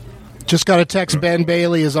brownie. Just got a text. Ben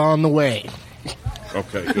Bailey is on the way.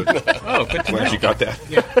 Okay, good. Oh, good to Glad know. you got that.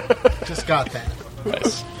 Just got that.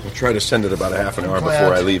 Nice. I'll try to send it about a half an hour Glad.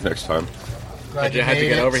 before I leave next time. Glad How'd you made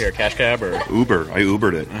get it. over here? Cash cab or... Uber. I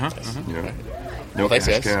Ubered it. You know, no Thanks,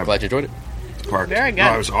 cash guys. cab. Glad you enjoyed it. Parked. Very good.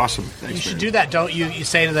 Oh, it was awesome. You Thanks, should man. do that. Don't you? You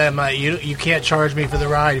say to them, you can't charge me for the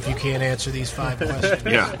ride if you can't answer these 5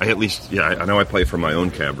 questions. Yeah, I know I play for my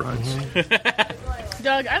own cab rides.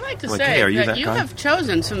 Doug, I'd like to Like, say hey, are you that that you guy? have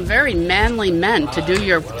chosen some very manly men to do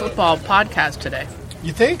your football podcast today.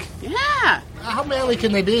 You think? Yeah. How manly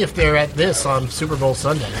can they be if they're at this on Super Bowl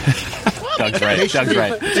Sunday? Doug's They right. should Doug's be,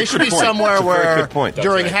 right. They should be Good point. somewhere That's a very where good point. Doug's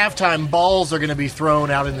during right. halftime balls are going to be thrown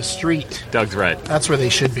out in the street. Doug's right. That's where they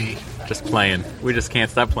should be. Just playing. We just can't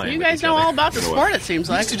stop playing. You with guys each know other. all about the sport, it seems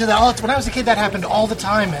I like. used to do that all the, when I was a kid. That happened all the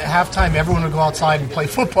time. At halftime, everyone would go outside and play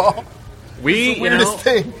football. We, The weirdest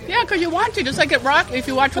thing. Yeah, because you want to, just like at Rock. If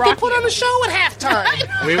you watch But Rocky, they put on a show at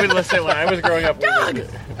halftime. we would listen when I was growing up.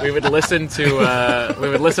 We would listen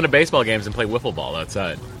to baseball games and play wiffle ball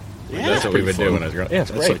outside. That's what we would do when I was growing up. Yeah,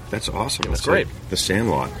 it's great. That's awesome. It's That's great. like The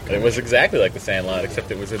Sandlot. It was exactly like The Sandlot,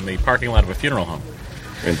 except it was in the parking lot of a funeral home.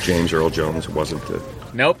 And James Earl Jones wasn't the...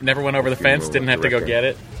 Nope, never went over the fence, didn't have to go get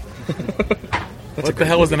it. What the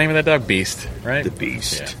hell was the name of that dog? Beast, right? The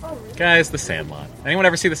Beast. Yeah. Guys, The Sandlot. Anyone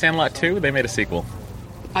ever see The Sandlot 2? They made a sequel.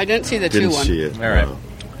 I didn't see the Didn't 2 one. see it. All right.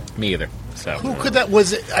 Me either. So Who could that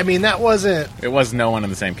was it? I mean, that wasn't. it was no one in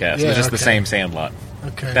the same cast. It was Yeah, just the okay. same Sandlot.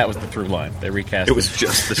 Okay. That was the through line. They recast It was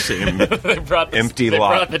just the same they brought the, empty they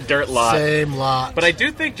lot. brought the dirt lot. Same lot. But I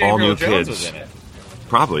do think All James new Earl Jones kids. was in it.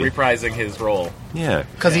 Probably. Reprising his role. Yeah.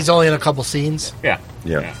 Because he's only in a couple scenes. Yeah.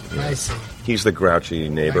 Yeah. I see. He's the grouchy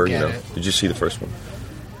neighbor, I get you know. it. Did you see the first one?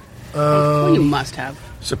 Well, you must have.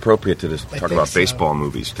 It's appropriate to just I talk think about so. baseball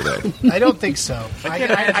movies today. I don't think so.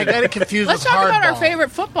 I got it confused Let's with talk about our Hardball.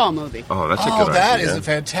 favorite football movie. Oh, that's a Oh, good that idea. is a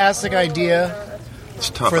fantastic idea It's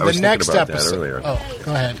tough. for I the was next thinking about episode. that earlier. Oh,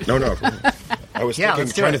 go ahead. No. I was Yeah, thinking,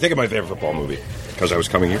 let's do trying it. to think of my favorite football movie because I was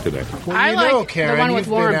coming here today. Well, I you like know, the Karen, one with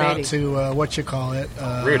you've Warren been out Beatty. to what you call it,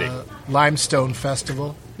 Rudy. Limestone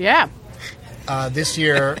Festival. Yeah. This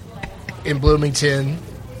year in Bloomington,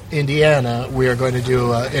 Indiana, we are going to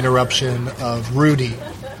do an interruption of Rudy.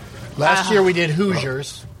 Last year we did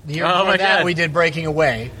Hoosiers. The year Oh, before my that God. we did Breaking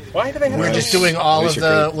Away. Why do they have We're those? just doing all These of are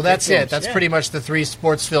the. great- Well, that's great it. films. That's Yeah. pretty much the 3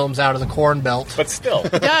 sports films out of the Corn Belt. But still.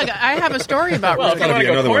 Doug, I have a story about Well, if Rudy. you want be to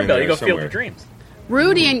go another one Corn in Belt, there you go Field somewhere. of Dreams.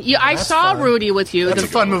 Rudy and you. I That's saw fun. Rudy with you. That's a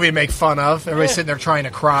fun movie to make fun of. Everybody's sitting there trying to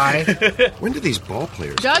cry. When did these ball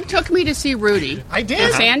players? Doug took me to see Rudy. I did.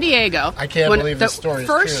 In San Diego. I can't When believe the this story is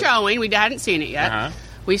first true. showing, we hadn't seen it yet. Uh-huh.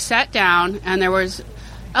 We sat down, and there was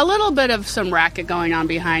a little bit of some racket going on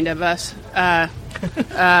behind of us.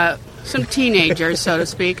 Some teenagers, so to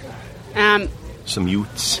speak. Some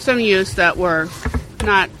youths. Some youths that were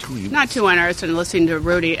not too interested in listening to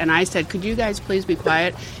Rudy, and I said, "Could you guys please be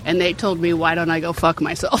quiet?" And they told me, "Why don't I go fuck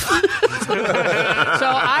myself?" So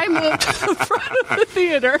I moved to the front of the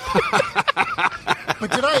theater.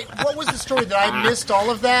 But what was the story? Did I missed all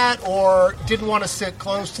of that, or didn't want to sit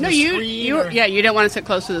close to No, the you screen? or- you didn't want to sit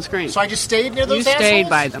close to the screen. So I just stayed near those You stayed assholes?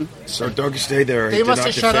 by them. So Doug stayed there. They Did must not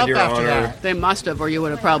have shut defend up your after honor. that. They must have, or you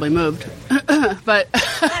would have probably moved. But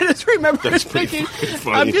I just remember That's pretty thinking, fucking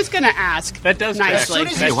funny. I'm just going to ask. That does As soon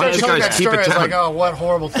nicely. as Hey, you why don't started you telling guys that keep story, it I was down? like, oh, what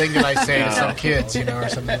horrible thing did I say to some kids, or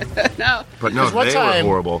something. No. But no, 'Cause one they time, were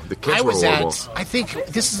horrible. The kids I was were horrible. I think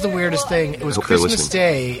this is the weirdest thing. It was Hope they're Christmas listening.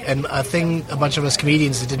 Day, and a bunch of us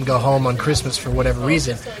comedians that didn't go home on Christmas for whatever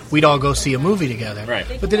reason, we'd all go see a movie together. Right.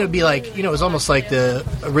 But then it would be like, it was almost like the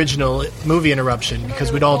original movie interruption,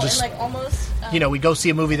 because we'd all just, we'd go see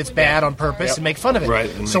a movie that's bad on purpose and make fun of it. Right,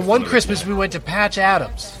 and So make one fun of it, Christmas we went to Patch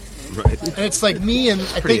Adams. Right. And it's like me and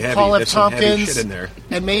I pretty think heavy. Paul F. There's some heavy Tompkins shit in there.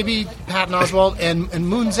 and maybe Patton Oswalt and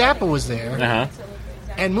Moon Zappa was there. Uh-huh.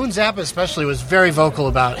 And Moon Zappa especially was very vocal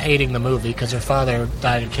about hating the movie because her father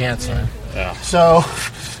died of cancer. Yeah. So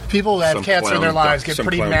people that have Some cancer in their clown lives doc- get some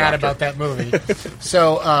pretty clown mad doctor. about that movie.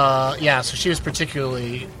 So she was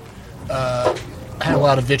particularly had a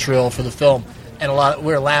lot of vitriol for the film, and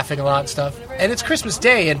we were laughing a lot and stuff. And it's Christmas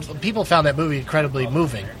Day, and people found that movie incredibly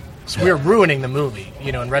moving. So we were ruining the movie,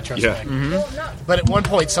 in retrospect. Yeah. Mm-hmm. But at one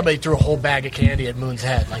point, somebody threw a whole bag of candy at Moon's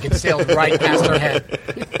head. Like, it sailed right past her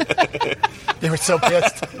head. They were so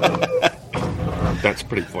pissed. That's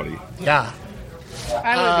pretty funny. Yeah.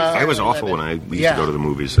 I was awful when I used to go to the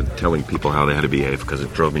movies and telling people how they had to behave because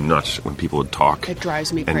it drove me nuts when people would talk. It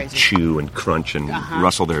drives me and crazy. chew and crunch and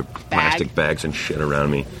rustle their plastic bags and shit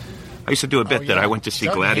around me. I used to do a bit that I went to see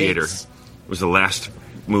Doug Gladiator. hates It was the last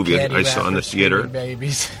movie Candy I saw in the wrappers, theater. screaming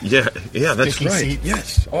babies. Yeah, that's Sticky right. seats.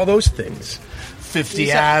 Yes, all those things.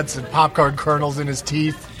 50 ads and popcorn kernels in his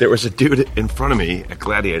teeth. There was a dude in front of me at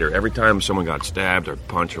Gladiator. Every time someone got stabbed or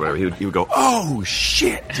punched or whatever, he would go, "Oh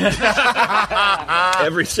shit!"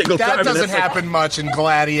 Every single time. That and doesn't that's like- happen much in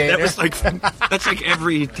Gladiator. That was that's like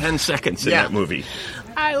every 10 seconds in that movie.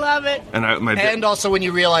 I love it. And And also when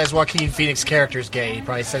you realize Joaquin Phoenix's character is gay, he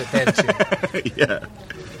probably said it then too. Yeah.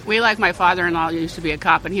 We like my father-in-law used to be a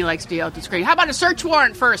cop, and he likes to yell at the screen. How about a search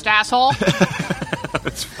warrant first, asshole?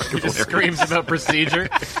 He just screams about procedure.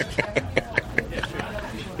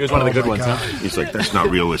 He was one of the good ones, huh? He's like, that's not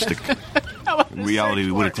realistic. In reality,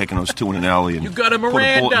 we would have taken those two in an alley and You gotta put a bullet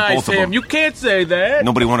in Mirandize both of him. them. You can't say that.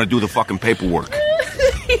 Nobody want to do the fucking paperwork.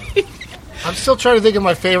 I'm still trying to think of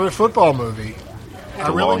my favorite football movie.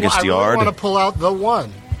 The Longest Yard? want to pull out the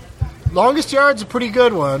one. Longest Yard's a pretty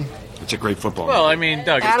good one. It's a great football Well, movie. I mean,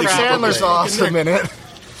 Doug, Adam it's Sandler's awesome in it.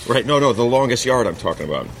 Right, no, The Longest Yard I'm talking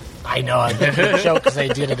about. I know. I made a joke because they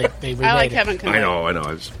did it. They remade I like it. Kevin Knight. I know. I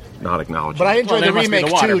was not acknowledging. But I enjoy Well, the that must be remake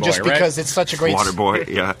the Water too, Boy, just right? because it's such a great Waterboy.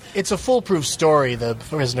 Yeah. It's a foolproof story. The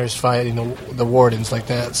prisoners fighting the wardens like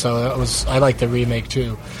that. So I like the remake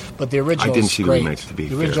too. But the original. I didn't see the great. remake, to be The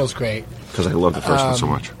fair. original's great. Because I love the first one so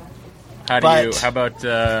much. How But- about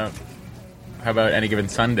Any Given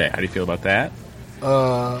Sunday? How do you feel about that? Just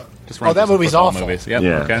run that through some movie's football awful. Movies. Yep. Yeah.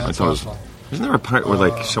 Okay. I That's thought it was- awful. Isn't there a part where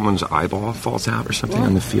like someone's eyeball falls out or something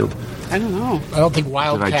on the field? I don't know. I don't think Did I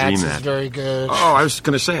Wildcats dream is that? very good. Oh, I was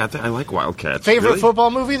going to say I like Wildcats. Favorite Really?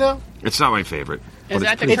 football movie though? It's not my favorite. Is but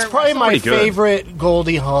that it's the pretty- It's probably my pretty good. favorite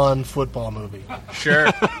Goldie Hawn football movie. Sure.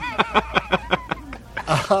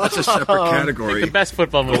 That's a separate category. The best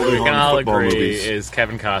football movie we can Hawn all football agree movies. is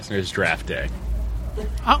Kevin Costner's Draft Day.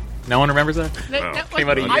 Oh, No one remembers that? that Came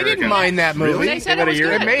out a year I didn't ago. mind that movie. Really? They said Came it out a was year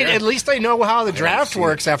good. ago. It made, at least I know how the draft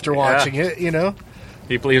works after watching it. You know.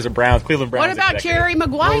 He was a Cleveland Browns. What about executive. Jerry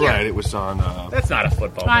Maguire? Oh, right. It was on. That's not a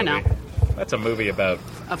football I movie. know. That's a movie about.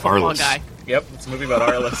 A football Arliss. guy. Yep, it's a movie about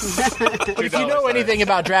Arliss. But if you know anything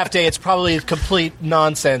about Draft Day, it's probably complete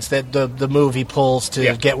nonsense that the movie pulls to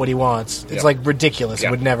Yeah. get what he wants. It's Yeah. like ridiculous. Yeah.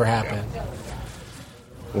 It would never happen.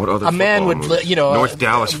 What other A man football would, movies? North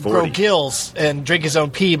Dallas grow 40. gills and drink his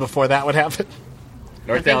own pee before that would happen.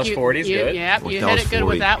 North Dallas 40 is good. Yeah, North you hit Dallas it good 40.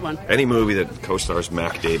 with that one. Any movie that co-stars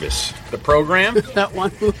Mac Davis. The Program. That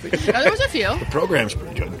one movie. Oh, there was a few. The program's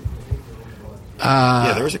pretty good.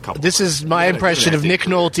 Yeah, there was a couple. This is my impression of Nick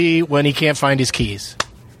Nolte when he can't find his keys.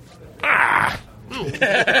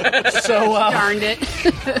 So, Darned it.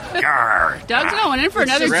 Doug's going in for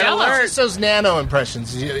another Jello. It's those nano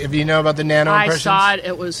impressions. If you know about the nano I impressions, saw it.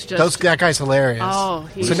 It was just. that guy's hilarious. Oh,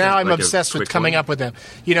 he's so now I'm like a obsessed with quick coming one? up with them.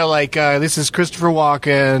 You know, like this is Christopher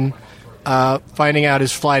Walken finding out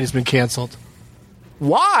his flight has been canceled.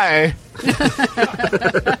 Why?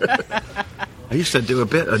 I used to do a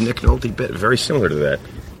Nick Nolte bit very similar to that.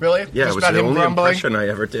 Really? Yeah, Just it was about the him only grumbling? impression I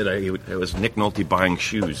ever did. It was Nick Nolte buying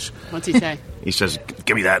shoes. What's he say? He says,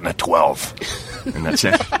 "Give me that in a 12." And that's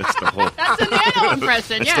it. That's the whole. That's a nano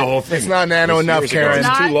impression. That's Yeah. the whole thing. It's not nano It's enough, years ago. Karen. It's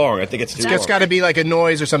Not- too long. I think it's too long. It's got to be like a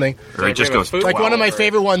noise or something. Or he just goes, Like one of my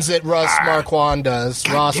favorite ones that Russ Marquand does.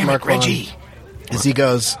 Ross damn it, Marquand. Reggie. Is he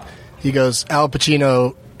goes, Al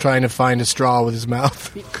Pacino trying to find a straw with his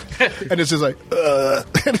mouth, and it's just like,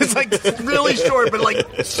 and it's like really short, but like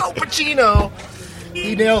so Pacino.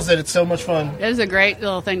 He nails it. It's so much fun. It is a great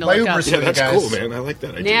little thing to My look Uber up. Yeah, that's guys. cool, man. I like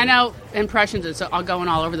that idea. Nano impressions is all going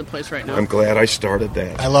all over the place right now. I'm glad I started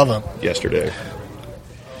that. I love him. Yesterday.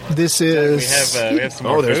 This We is. have some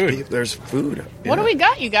more Oh, there's food. there's food. What do we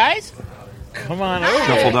got, you guys? Come on over.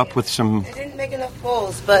 Shuffled up with some. I didn't make enough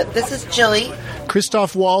bowls, but this is chili.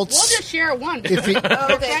 Christoph We'll Waltz. just share one. If he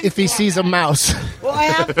Oh, okay. if he sees a mouse, Well, I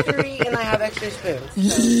have 3 and I have extra spoons.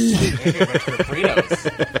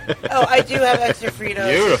 Fritos. Oh, I do have extra Fritos.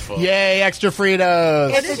 Beautiful. yay, extra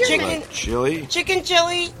Fritos. It's a chicken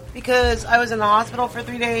chili because I was in the hospital for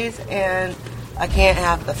 3 days and I can't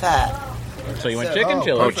have the fat. So you went chicken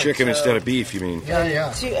chili. Oh, chicken instead of beef, you mean?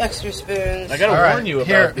 Yeah. 2 extra spoons. I gotta All right. warn you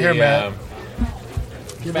Here, about here, the Matt.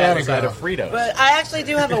 Give fat that a inside go. of Fritos. But I actually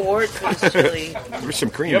do have an award for this chili. There's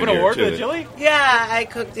some cream You have in an here, award for too. the chili? Yeah, I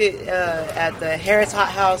cooked it at the Harris Hot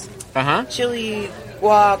House. Uh-huh. Chili,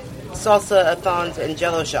 guac, salsa-a-thons, and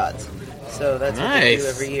jello shots. So that's what they do Nice.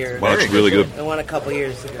 every year. Wow, that's really good. I won a couple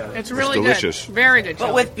years ago. It's really delicious. good. Very good. But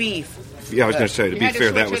chili. with beef. Yeah, I was going to say, to You be had to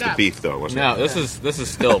fair, that switch was it the up. beef, though, wasn't No, it? this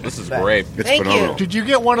is great. It's Thank you. phenomenal. Did you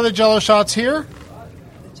get one of the Jello shots here?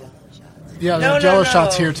 Yeah, No, the Jello no.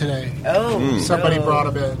 shots here today. Oh, Somebody no.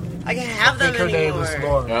 brought them in. I can have I them think her name anymore. was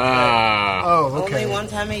Laura. Ah. Oh, Only okay. one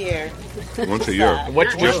time a year. Once a year. Which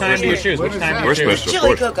time do you choose? Which time do you Christmas, choose? of Chili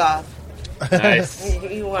course. cook-off. Nice.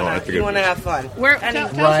 You Oh, I wanna figured- have fun. Where? And Tell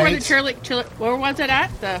us where the Right. chili. Where was it at?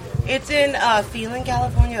 it's in Phelan,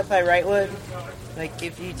 California, up by Wrightwood. Like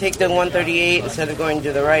if you take the 138 instead of going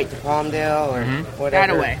to the right to Palmdale or whatever,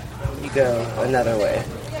 That away. you go another way.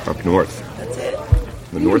 Up north. That's it.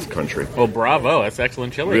 The North Country. Well, bravo. That's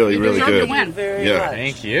excellent chili. Really, You really deserve good. to win. Very Yeah. much.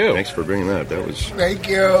 Thank you. Thanks for bringing that. That was. Thank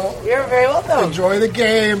you. You're very welcome. Enjoy the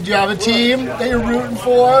game. Do you have a team that you're rooting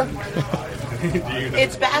for?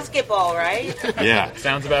 It's basketball, right? Yeah.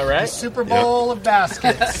 Sounds about right. Super Bowl of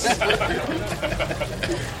baskets. I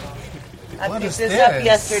What picked is this up this?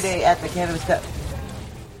 yesterday at the Cannabis Cup.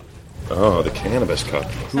 Oh, the Cannabis Cup.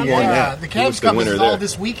 Who won Yeah, that? the Who Cannabis was the Cup winner is all there?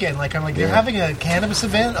 this weekend. Like I'm like, they're Yeah. having a cannabis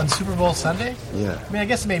event on Super Bowl Sunday. Yeah. I mean, I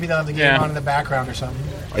guess maybe they'll have the game Yeah. on in the background or something.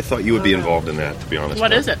 I thought you would be involved in that, to be honest.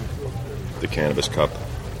 What is it? The Cannabis Cup.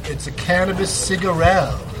 It's a cannabis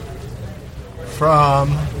cigarette from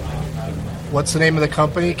what's the name of the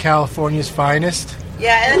company? California's Finest.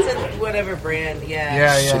 Yeah, it's a whatever brand.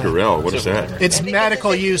 Yeah. Cigarelle, what is that? It's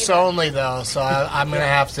medical use only, though, so I'm going to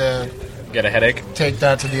have to get a headache. Take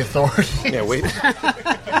that to the authorities. Yeah, wait.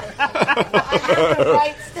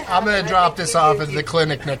 I'm going to drop this off at the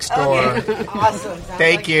clinic next door. Okay. Awesome.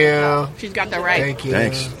 Thank you. She's got that right. Thank you.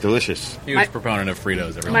 Thanks. Delicious. Huge proponent of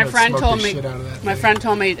Fritos. Everyone. My friend told me. My friend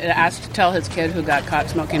told me to tell his kid who got caught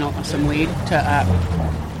smoking some weed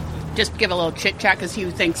to just give a little chit chat because he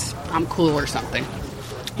thinks I'm cool or something.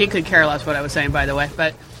 He could care less what I was saying, by the way.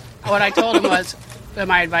 But what I told him was, that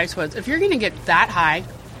my advice was, if you're going to get that high,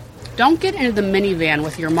 don't get into the minivan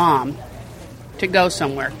with your mom to go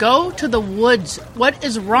somewhere. Go to the woods. What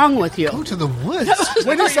is wrong with you? Go to the woods?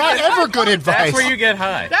 When is that ever good advice? That's where you get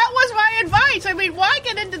high. That was my advice. I mean, why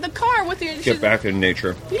get into the car with you? Get back in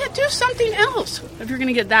nature. Yeah, do something else if you're going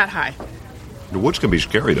to get that high. The woods can be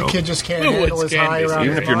scary, though. The kid just can't handle his high around.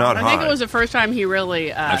 Even if you're not high. I think it was the first time he really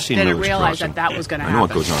didn't realize that was going to happen. I know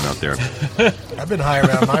what goes on out there. I've been high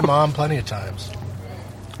around my mom plenty of times.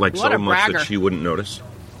 Like What so a much bragger. that she wouldn't notice.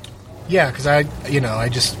 Yeah, because I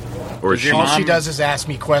just... Or is your all mom- she does is ask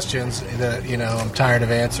me questions that, I'm tired of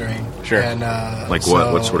answering. Sure. And, Like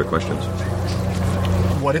what? What sort of questions?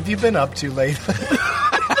 What have you been up to lately?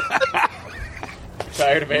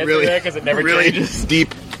 Tired of answering that because it never changes.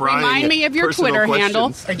 Deep Remind me of your Twitter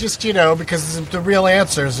handle. I just, because the real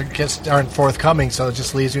answers just aren't forthcoming, so it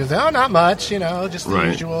just leaves you with, not much, just the Right.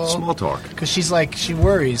 usual. Small talk. Because she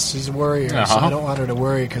worries. She's a worrier, so Uh-huh. I don't want her to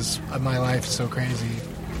worry because my life is so crazy.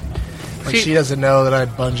 Like, She- she doesn't know that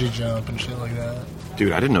I'd bungee jump and shit like that.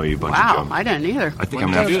 Dude, I didn't know you bungee Wow, jumped. I didn't either. I think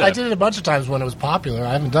I'm going to do that. I did it a bunch of times when it was popular.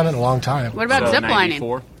 I haven't done it in a long time. What about zip lining?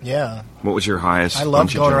 Yeah. What was your highest? I love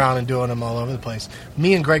bungee going jump? around and doing them all over the place.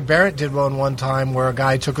 Me and Greg Barrett did one time where a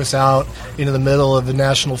guy took us out into the middle of the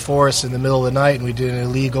national forest in the middle of the night, and we did an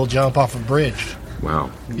illegal jump off a bridge. Wow.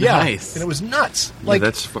 Yeah, Nice. and it was nuts. Yeah, Like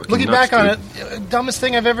that's fucking looking nuts, back on dude. it, dumbest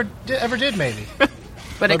thing I've ever did, maybe.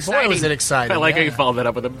 But boy, exciting. was it exciting! I like how yeah. you followed that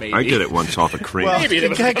up with a baby. I did it once off a crane. Well, Maybe it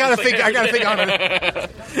was I gotta think on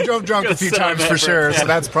it. I drove drunk a few Gotta sit on times that for for- sure, so yeah.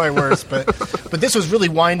 that's probably worse. But this was really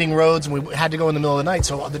winding roads, and we had to go in the middle of the night.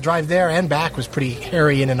 So the drive there and back was pretty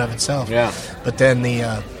hairy in and of itself. Yeah. But then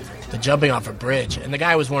the jumping off a bridge, and the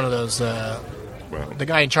guy was one of those. The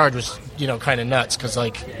guy in charge was kind of nuts because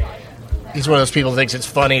he's one of those people who thinks it's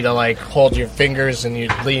funny to hold your fingers and you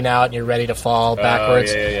lean out and you're ready to fall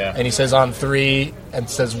backwards. yeah. And he says on 3 and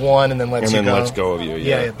says 1 and then lets And you then go. lets go of you,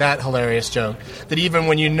 yeah. That hilarious joke. That even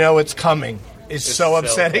when you know it's coming is so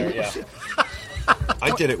upsetting.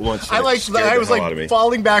 I did it once. I and it like scared I the was hell out of me.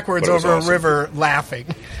 falling backwards But it was over awesome. a river laughing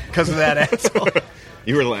because of that asshole.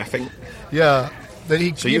 You were laughing. Yeah. That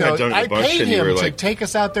he, So you had done it a I bunch paid and you him were to like- take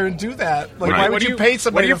us out there and do that. Like, Right. why What would do you you- pay what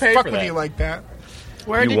somebody do you to pay fuck for with that? you like that?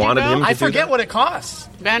 Where You did wanted you go? him to I do forget that? what it costs.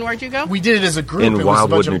 Ben, where'd you go? We did it as a group. In It was a Wildwood,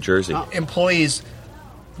 bunch of New Jersey. Employees,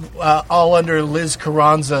 all under Liz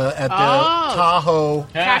Carranza at the Tahoe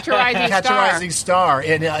Catch a Rising Catch a Star. Rising Star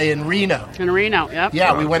in Reno. In Reno, yep.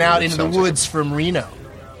 Yeah, we went out that into the sounds like woods from Reno.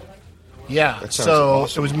 Yeah, That sounds so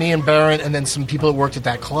awesome. it was me and Barrett and then some people that worked at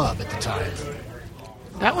that club at the time.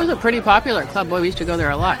 That was a pretty popular club. Boy, we used to go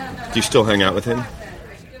there a lot. Do you still hang out with him?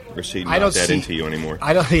 Or is he I not don't that see- into you anymore?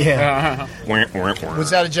 I don't. Yeah. Wah, wah, wah.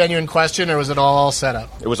 Was that a genuine question or was it all set up?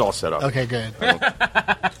 It was all set up. Okay, good.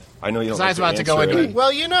 I know you don't I like was about to go answer into it.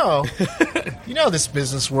 Well, you know this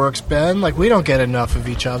business works, Ben. Like, we don't get enough of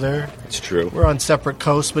each other. It's true. We're on separate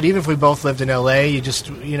coasts, but even if we both lived in L.A., you just,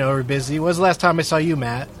 are busy. When was the last time I saw you,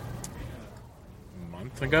 Matt?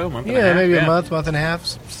 Month and a Yeah, half. maybe yeah. a month and a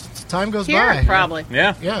half. Time goes Here, by. probably.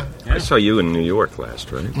 Yeah. Yeah. I saw you in New York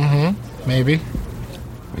last, right? Mm-hmm. Maybe.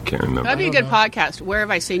 I can't remember. That'd be a good podcast. Where have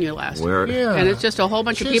I seen you last? Where? Yeah. And it's just a whole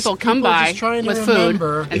bunch of Just people come people by just trying to with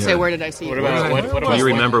remember. food and say, Yeah. "Where did I see you?" What about what Do about you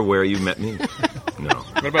remember where you met me? No.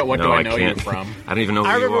 What about what No, do I know you can't. from? I don't even know who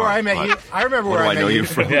I remember you are. where I met but you. I remember What where do I I know met you you.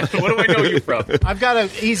 from? Yeah, what do I know you from? I've got an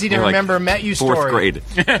easy to You're like remember met you Fourth story. grade.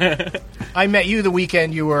 I met you the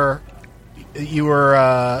weekend you were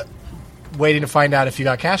waiting to find out if you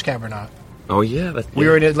got cash cab or not. Oh, yeah. We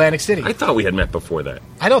were in Atlantic City. I thought we had met before that.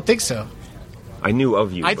 I don't think so. I knew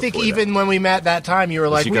of you I think before even when we met that time, you were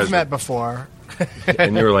like, you "We've guys met were- before." that.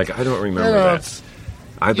 And you were like, I don't remember No, that. it's-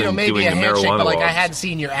 I've been maybe doing a the handshake, marijuana but like I logs. hadn't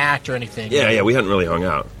seen your act or anything. Yeah, we hadn't really hung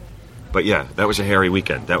out. But yeah, that was a hairy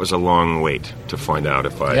weekend. That was a long wait to find out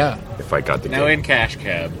if I got the Now gig. in Cash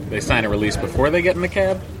Cab, they sign a release before they get in the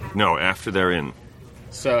cab. No, after they're in.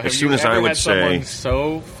 So have As you soon as ever I would had someone say-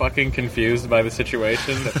 so fucking confused by the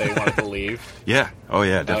situation that they wanted to leave? Yeah. Oh,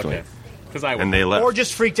 yeah, definitely. Because I would. And they left. Or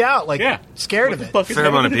just freaked out, like scared of it. A fair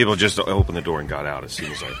amount of people just opened the door and got out as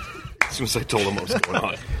soon as I told them what was going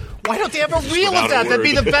on. Why don't they have a reel Without of that? a That'd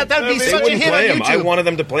be word. the best. That'd be They such a wouldn't hit on play 'em. YouTube. I wanted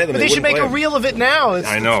them to play them. But They they should wouldn't make a play 'em. reel of it now. It's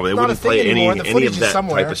I know. They not wouldn't a thing play anymore. The any footage of is that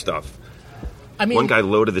somewhere. type of stuff. I mean, one guy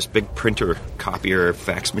loaded this big printer copier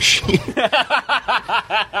fax machine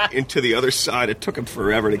into the other side. It took him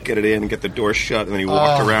forever to get it in and get the door shut, and then he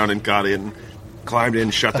walked around and got in, climbed in,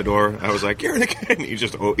 shut the door. I was like, "You're in again." He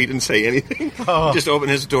didn't say anything. He just opened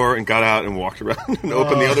his door and got out and walked around and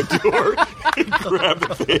opened the other door. He grabbed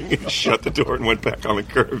the thing and shut the door and went back on the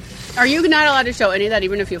curb. Are you not allowed to show any of that,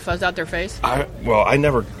 even if you fuzz out their face? I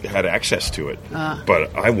never had access to it,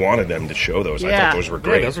 but I wanted them to show those. I Yeah. those were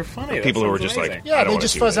great. Yeah, those are funny. That People who were sounds just amazing. like, yeah, I don't they wanna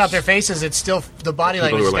just do fuzz this. out their faces. It's still the body People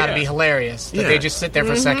language who has are got to like- be hilarious. That Yeah. they just sit there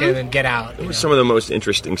for a second and then get out. It was some of the most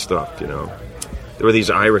interesting stuff, you know. There were these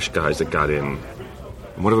Irish guys that got in.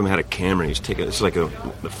 And one of them had a camera. He was taking. It's like the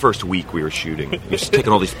first week we were shooting. He was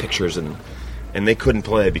taking all these pictures, and they couldn't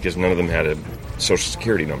play because none of them had a social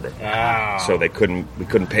security number. So we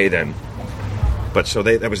couldn't pay them. But so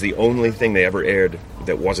that was the only thing they ever aired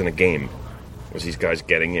that wasn't a game. Was these guys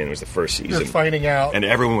getting in? It was the first season. They're finding out. And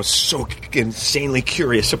everyone was so insanely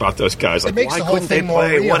curious about those guys. Like, makes why the whole couldn't they thing more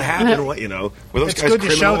play? real. What happened? What, were those It's guys good to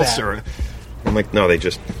show criminals? that. Or I'm like, no, they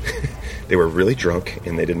just they were really drunk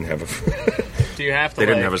and they didn't have a. Do you have to? They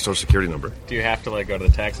didn't have a social security number. Do you have to go to the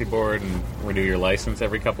taxi board and renew your license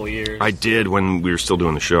every couple of years? I did when we were still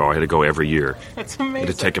doing the show. I had to go every year. That's I had amazing.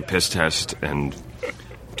 to take a piss test and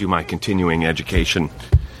do my continuing education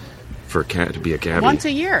for to be a cabbie. Once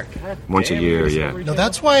a year. Once a year, yeah. No,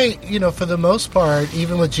 that's why, for the most part,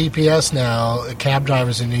 even with GPS now, cab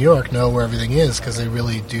drivers in New York know where everything is because they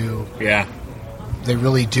really do. Yeah. They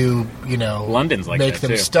really do, London's like make that,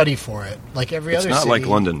 them too. study for it. Like every It's other not city. like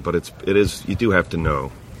London, but it is. You do have to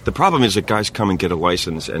know. The problem is that guys come and get a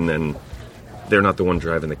license, and then they're not the one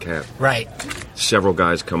driving the cab. Right. Several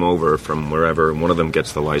guys come over from wherever, and one of them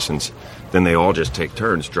gets the license. Then they all just take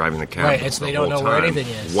turns driving the cab. Right, they don't know whole where time. anything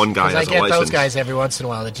is. One guy 'Cause has I get a license. those guys every once in a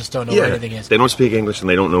while that just don't know where anything is. They don't speak English, and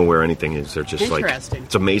they don't know where anything is. They're just like, Interesting.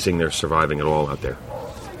 it's amazing they're surviving at all out there.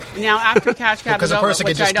 Now, after Cash Cab 'cause is a over, person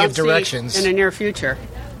which can just I don't give directions. see in the near future,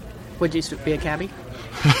 would you be a cabbie?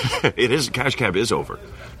 It is. Cash Cab is over.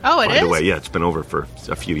 Oh, it By is? the way, yeah, it's been over for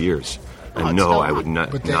a few years. Oh, And it's no, still I would on.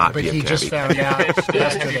 not But be a he cabbie. just found out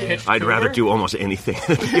yesterday. I'd rather do almost anything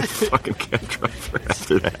than be a fucking cab driver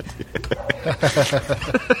after that.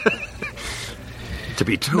 To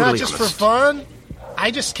be totally Not just honest. for fun. I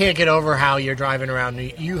just can't get over how you're driving around.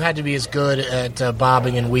 You had to be as good at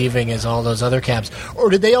bobbing and weaving as all those other cabs, or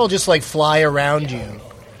did they all just fly around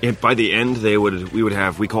you? By the end,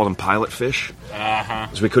 we called them pilot fish,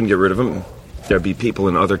 because we couldn't get rid of them. There'd be people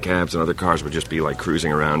in other cabs and other cars would just be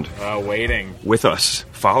cruising around Waiting. with us,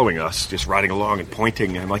 following us, just riding along and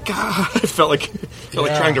pointing. And I'm like, I felt like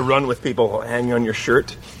trying to run with people hanging on your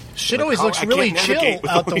shirt. Shit Like, always how- looks I really can't chill navigate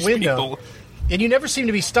with out all the these window, people. and you never seem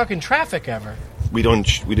to be stuck in traffic ever. We didn't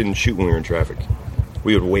shoot when we were in traffic.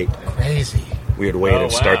 We would wait. Crazy. We would wait Oh,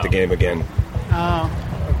 and start wow. the game again. Oh.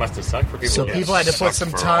 It must have sucked for people. So Yeah. people had to put Sucked some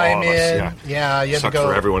for time all of us, in. yeah. You had Sucked to go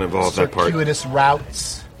for everyone involved, that part. circuitous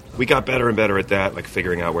routes. We got better and better at that,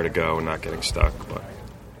 figuring out where to go and not getting stuck. But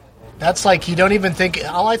That's you don't even think.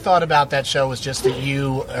 All I thought about that show was just that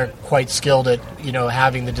you are quite skilled at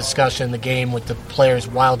having the discussion, the game with the players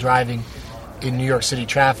while driving in New York City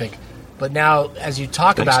traffic. But now, as you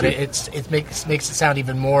talk Thanks, about dude. it makes it sound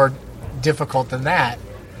even more difficult than that.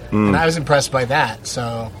 And I was impressed by that.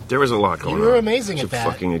 So there was a lot going on. you were amazing It's at that.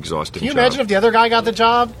 a fucking exhausting Can you job. imagine if the other guy got the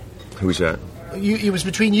job? Who's that? It was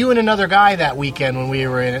between you and another guy that weekend when we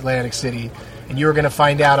were in Atlantic City, and you were going to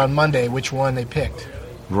find out on Monday which one they picked.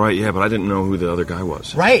 Right, yeah, but I didn't know who the other guy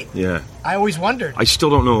was. Right. Yeah. I always wondered. I still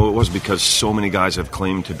don't know who it was because so many guys have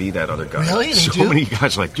claimed to be that other guy. Really? They So do? many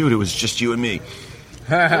guys dude, it was just you and me.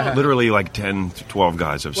 Literally 10 to 12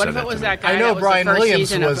 guys have What said if that it was to that guy? I know that was Brian the first Williams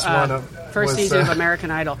season was of, one of- first was, season of uh,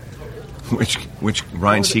 American Idol. me. Which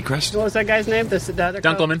Ryan Seacrest? What was that guy's name? The other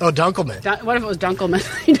Dunkelman. Oh, Dunkelman. What if it was Dunkelman?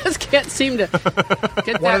 He just can't seem to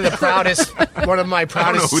get One of that. the proudest, one of my I don't know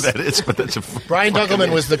proudest. who that is, but that's a Brian fucking Dunkelman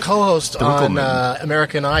name. was the co-host on Dunkelman.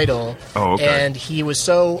 American Idol. Oh, okay. And he was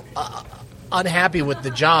so unhappy with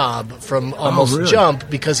the job from almost really? jump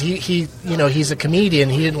because he he's a comedian.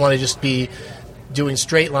 He didn't want to just be doing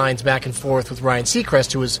straight lines back and forth with Ryan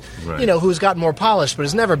Seacrest, who was Right. who's gotten more polished but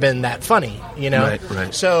has never been that funny.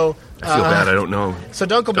 Right. So I feel bad, I don't know. So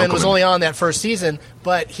Dunkelman was only on that first season,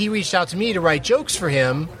 but he reached out to me to write jokes for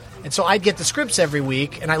him, And so I'd get the scripts every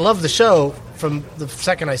week, and I loved the show from the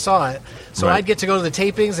second I saw it. So Right. I'd get to go to the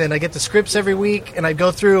tapings, and I get the scripts every week, and I'd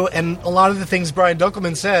go through, and a lot of the things Brian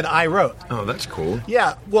Dunkelman said, I wrote. Oh, that's cool.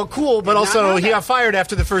 Yeah, well, cool, but also he got fired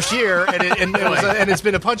after the first year, and it's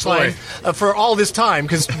been a punchline for all this time,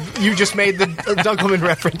 because you just made the Dunkelman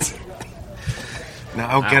reference. Now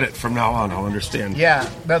I'll get it from now on. I'll understand. Yeah,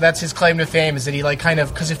 no, that's his claim to fame, is that he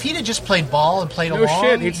because if he'd have just played ball and played No along,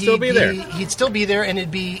 shit, he'd still be there. He'd still be there, and he'd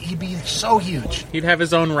be so huge. He'd have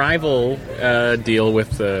his own rival deal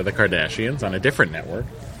with the Kardashians on a different network.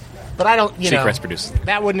 But I don't, Seacrest produced.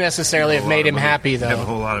 that wouldn't necessarily have made him happy, He'd have a though.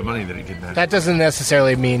 whole lot of money that he didn't have. That doesn't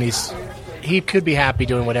necessarily mean he could be happy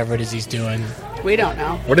doing whatever it is he's doing. We don't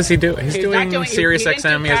know. What does he do? He's He's not doing doing- Sirius he didn't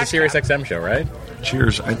XM. do He has a Pac-Man. Sirius XM show, right?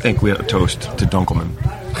 Cheers. I think we have a toast to Dunkelman.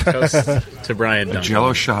 Toast to Brian A Dunkelman.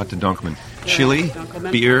 Jello shot to Dunkelman. Chili,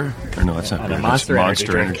 beer, or no, that's not beer. That's Monster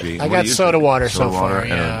Monster Energy Energy. I What got do you soda drink? water Soda so far. water and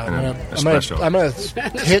Yeah, and an I'm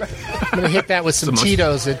gonna hit that with some It's the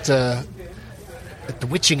most- Tito's at the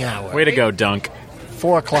witching hour. Way to go, Dunk.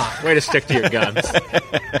 4 o'clock. Way to stick to your guns.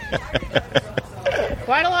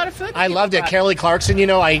 Quite a lot of food. I loved it. Kelly Clarkson,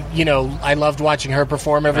 I loved watching her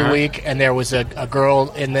perform every Uh-huh. week, and there was a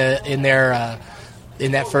girl in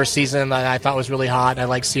that first season that I thought was really hot, and I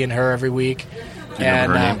liked seeing her every week. Do you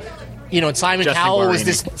remember her name? And Simon Justin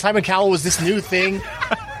Cowell was this new thing.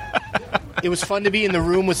 It was fun to be in the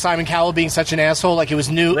room with Simon Cowell being such an asshole. Like, it was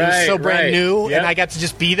new. It was Right, so brand right. new, Yep. and I got to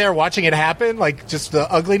just be there watching it happen, like just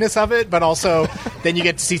the ugliness of it. But also, then you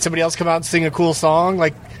get to see somebody else come out and sing a cool song.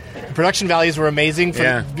 Like, the production values were amazing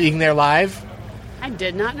for being there live. I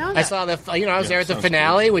did not know that. I saw I was there at the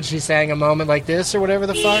finale when she sang A Moment Like This or whatever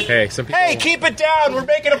the fuck. Hey, some people. Hey, keep it down. We're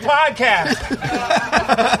making a podcast.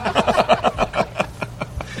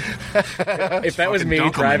 If that was me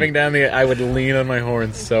Dunkelman. driving down I would lean on my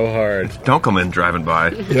horn so hard. Dunkelman driving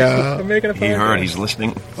by. Yeah. I'm making a He heard. He's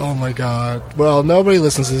listening. Oh, my God. Well, nobody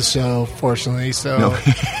listens to this show, fortunately, so No.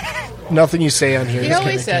 nothing you say on here He is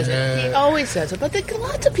always gonna says it. He connect. always says it. But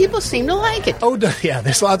lots of people seem to like it. Oh, yeah,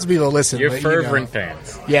 there's lots of people that listen. You're but, fervent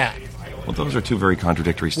fans. Yeah. Well, those are two very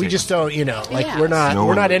contradictory We statements. just don't, Yes. we're not No we're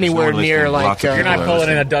one- not there's no anywhere one near listening. like Lots of You're people not are pulling in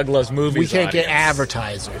listening. a Doug Loves Movies. we can't get audience.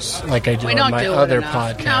 advertisers like I do We on don't my do other it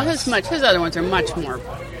enough. podcasts. No, his other ones are much more.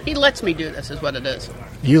 He lets me do this, is what it is.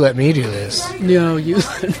 You let me do this. No, you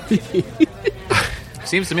let me.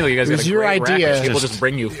 Seems to me like you guys It got was a your great idea. racket. People just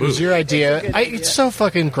bring you It was food. your idea. It's so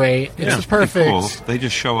fucking great. It's It's perfect. Cool. They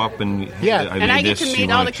just show up and Yeah. I And I made get this. to You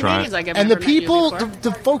meet all wanna the try it? comedians like I've And the never met you people, before.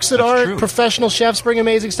 the folks that That's are true. professional chefs bring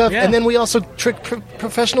amazing stuff, Yeah. and then we also trick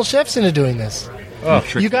professional chefs into doing this.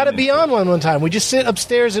 Trick You got to them be into on one time. We just sit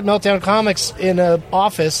upstairs at Meltdown Comics in an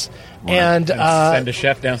office, and Send a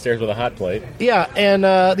chef downstairs with a hot plate. yeah,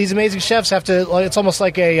 and these amazing chefs have to. Like, it's almost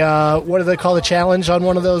like a what do they call the challenge on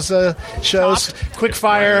one of those shows? Quick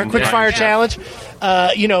fire Yeah. challenge.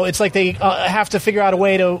 It's like they have to figure out a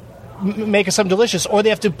way to make something delicious, or they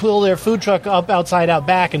have to pull their food truck up outside out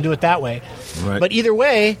back and do it that way. Right. But either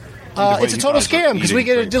way, Either way, it's a you total guys are scam because we eating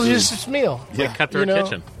get a great food. delicious meal. It's like Cutthroat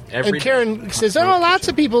Kitchen. Every And Karen says, "Oh, lots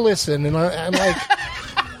of people listen," and I'm like.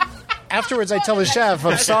 Afterwards, I tell the chef,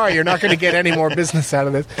 "I'm sorry, you're not going to get any more business out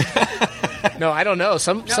of this." No, I don't know.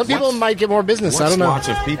 Some people might get more business. I don't know. Lots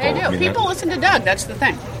of people. They do. I mean, People listen to Doug. That's the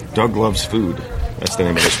thing. Doug Loves Food. That's the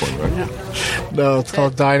name of this one, right? No, it's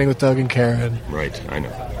called Dining with Doug and Karen. Right, I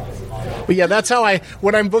know. But yeah, that's how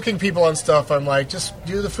when I'm booking people on stuff, I'm like, just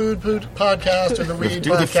do the food podcast or the read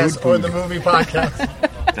Do the podcast food or pood. the movie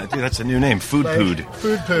podcast. That's a new name. Food Pood.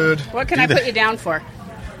 Food pood. What can I put you down for?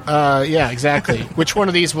 Yeah, exactly. Which one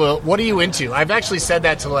of these what are you into? I've actually said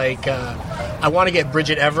that to I want to get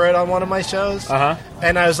Bridget Everett on one of my shows. Uh-huh.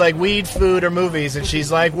 And I was like, weed, food, or movies? And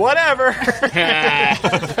she's like, whatever.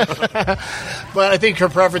 But I think her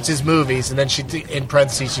preference is movies. And then in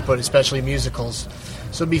parentheses, she put especially musicals.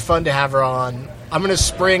 So it'd be fun to have her on. I'm going to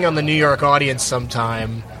spring on the New York audience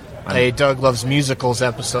sometime a Doug Loves Musicals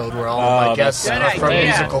episode where all of my guests good are from idea.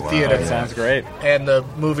 musical theater. That sounds great. And the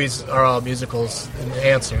movies are all musicals and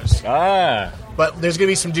answers. Ah. But there's going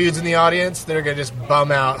to be some dudes in the audience that are going to just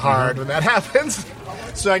bum out hard when that happens.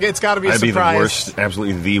 So it's got to be a I'd be the surprise. worst,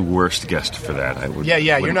 absolutely the worst guest for that. I would. Yeah,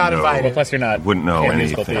 you're wouldn't not know- invited. Well, plus you're not Wouldn't know in anything.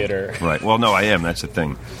 musical theater. Right. Well, no, I am. That's the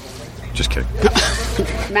thing. Just kidding.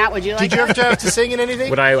 Matt, would you like Did you that? have to sing in anything?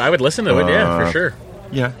 Would I would listen to it, yeah, for sure.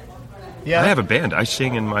 Yeah. Yeah. I have a band. I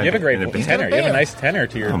sing in my. You have a great in band. tenor. You have a nice tenor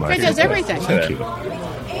to your. Oh, my He does God. everything. Thank you.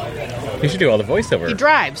 You should do all the voiceover. He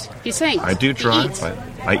drives. He sings. I do He drive. eats.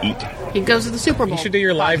 I eat. He goes to the Super Bowl. You should do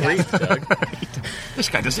your live read, Doug. This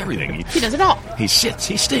guy does everything. He does it all. He sits,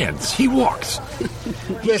 he stands, he walks.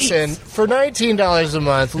 Listen, for $19 a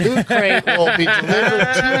month, Loot Crate will be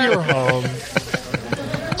delivered to your home.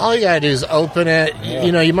 All you gotta do is open it.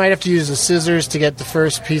 You know, you might have to use the scissors to get the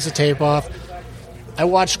first piece of tape off. I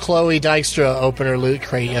watched Chloe Dykstra open her Loot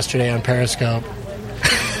Crate yesterday on Periscope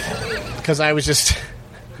because I was just.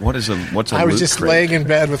 What's a I was Loot just Crate? laying in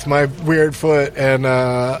bed with my weird foot and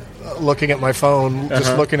looking at my phone,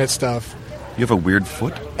 just looking at stuff. You have a weird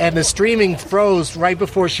foot? And the streaming froze right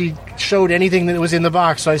before she showed anything that was in the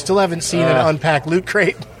box, so I still haven't seen an unpacked Loot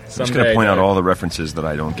Crate. I'm just going to point out all the references that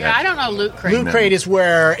I don't get. Yeah, I don't know Loot Crate. Loot Crate is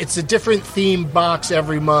where it's a different themed box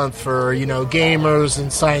every month for, you know, gamers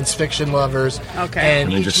and science fiction lovers. Okay. And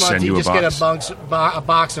And they each just month send you you a just box. get a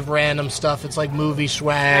box of random stuff. It's like movie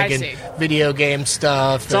swag I and see. video game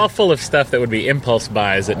stuff. It's all full of stuff that would be impulse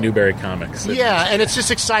buys at Newberry Comics. Yeah, and it's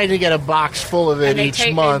just exciting to get a box full of it And they each take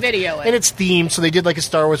and month. video it. And it's themed, so they did like a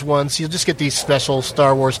Star Wars one, so you'll just get these special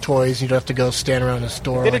Star Wars toys. You don't have to go stand around a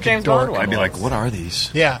store Did a like James a dork. Bond one. I'd be like, what are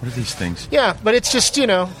these? Yeah. What are these things? Yeah, but it's just, you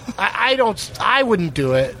know, I wouldn't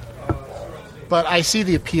do it, but I see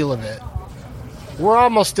the appeal of it. We're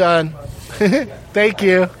almost done. Thank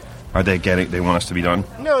you. Are they they want us to be done?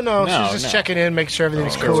 No, No, she's just no. checking in, make sure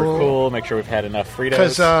everything's Make sure we're cool. cool. Make sure we've had enough Fritos.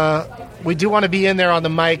 Because we do want to be in there on the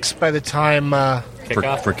mics by the time...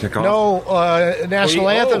 Kickoff? For kickoff? No, national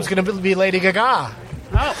antthem's going to be Lady Gaga.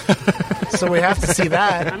 Oh, So we have to see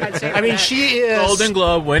that. I might say I mean, that. she is... Golden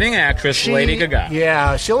Globe winning actress Lady Gaga.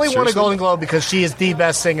 Yeah, she only won a Seriously? Golden Globe because she is the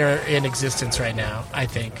best singer in existence right now, I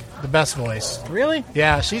think. The best voice. Really?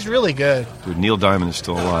 Yeah, she's really good. Dude, Neil Diamond is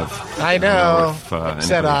still alive. I don't know. if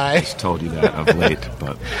Said anybody I. has told you that of late,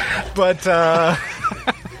 but But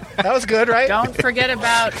that was good, right? don't forget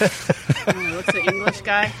about what's the English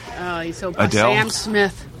guy? Oh, he's so Adele? Sam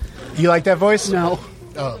Smith. You like that voice? No,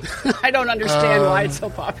 Oh. I don't understand why it's so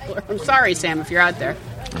popular. I'm sorry, Sam, if you're out there.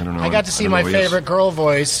 I don't know. I got to see don't my know who he is. favorite girl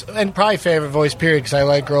voice, and probably favorite voice, period, because I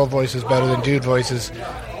like girl voices better than dude voices.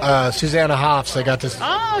 Susanna Hoffs. I got to.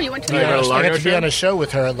 Oh, you went to the Yeah, I Largo got to be show? on a show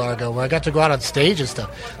with her at Largo. Where I got to go out on stage and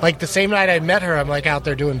stuff. Like the same night I met her, I'm like out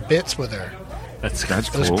there doing bits with her. That's That's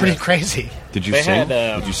It was cool. pretty crazy. Did you They sing?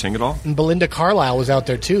 had, Did you sing at all? And Belinda Carlisle was out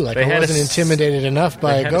there too. Like They I had wasn't a intimidated enough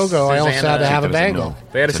by they a had a go-go. I almost Susanna- had to have a That was a bangle. no.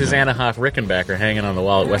 They had a It's a no. Susanna Hoff Rickenbacker hanging on the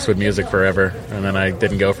wall at Westwood Music forever, and then I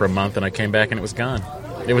didn't go for a month, and I came back and it was gone.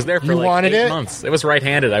 It was there for You like wanted 8 it? months. It was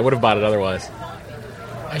right-handed. I would have bought it otherwise.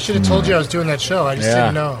 I should have told you I was doing that show. I just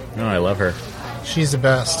didn't know. No, I love her. She's the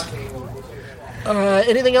best.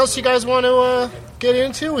 Anything else you guys want to get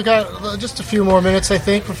into? We got just a few more minutes, I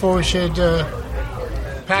think, before we should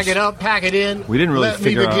pack it up, pack it in. We didn't really Let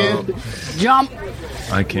figure me begin. Jump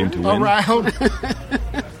I came to win. Around.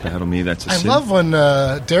 Battle me, that's a I sin. love when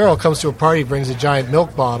Daryl comes to a party, brings a giant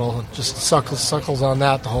milk bottle, and just suckles on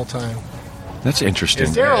that the whole time. That's interesting.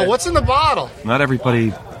 Daryl, what's in the bottle? Not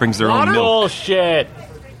everybody brings their Water? own milk. Bullshit.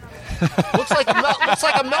 Looks like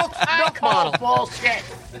a milk bottle. bullshit.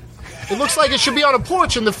 It looks like it should be on a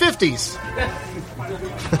porch in the 50s.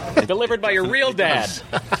 Delivered by your real dad.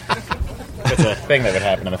 That's a thing that would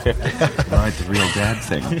happen in the 50s. Right, the real dad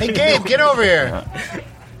thing. Hey, Gabe, get over here.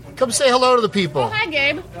 Come say hello to the people. Hi,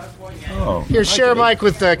 Gabe. Oh, Here, share a mic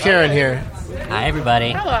with Karen here. Hi,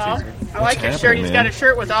 everybody. Hello. I like your shirt. He's got a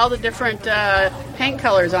shirt with all the different paint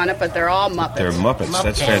colors on it, but they're all Muppets. they're Muppets.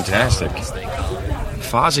 That's fantastic.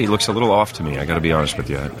 Fozzie looks a little off to me. I got to be honest with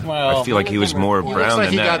you. Well, I feel like he was more brown Looks like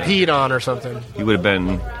than he that. got peed on or something. He would have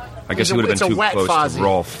been. I guess he would have It's a been too wet close Fozzie. to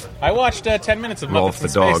Rolf. I watched 10 minutes of Rolf Muppets the in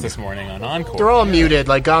Space dog. this morning on Encore. They're all muted.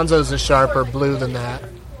 Like Gonzo's is sharper blue than that.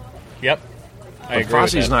 Yep. I But agree with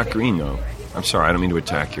Fozzie's that. not green though. I'm sorry. I don't mean to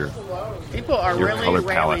attack your. People are Your really color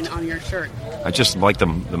railing palette. on your shirt. I just like the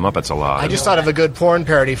Muppets a lot. I just thought of a good porn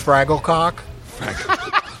parody, Fraggle Cock.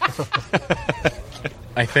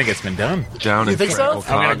 I think it's been done. Down You in think so? Fraggle I'm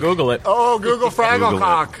Cock. going to Google it. Oh, Google Fraggle Google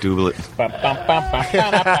Cock. it. Google it. That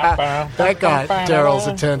got Daryl's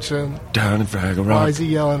attention. Down in Fraggle Why Rock. is he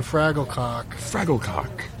yelling Fraggle Cock? Fraggle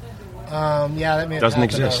Cock. Yeah, that may have Doesn't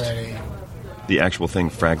happened exist. already. The actual thing,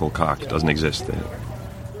 Fraggle Cock, doesn't exist.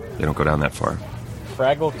 They don't go down that far.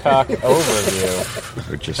 Fraggle Cock overview.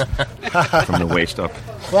 They're just from the waist up.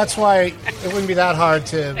 Well, that's why it wouldn't be that hard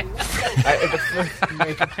to make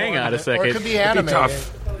a Hang porn on a of it. second. Or it could be It'd be animated.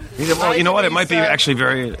 tough. Well, you know what? It might be actually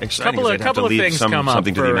very exciting. Couple 'cause of, they'd have to couple of leave things come up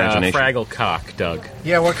something to the for imagination. Fraggle Cock, Doug.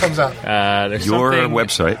 Yeah, what comes up? There's Your something-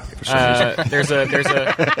 website. For some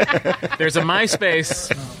reason. there's a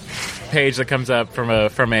MySpace page that comes up from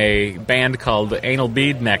a band called Anal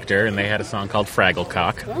Bead Nectar, and they had a song called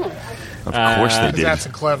Fragglecock. Of course they did. That's a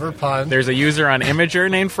clever pun. There's a user on Imager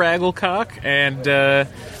named Fragglecock, and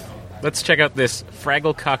let's check out this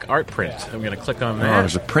Fragglecock art print. I'm going to click on Oh, that.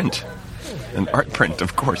 there's a print. An art print,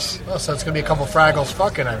 of course. Oh, so it's going to be a couple Fraggles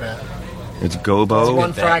fucking, I bet. It's Gobo. There's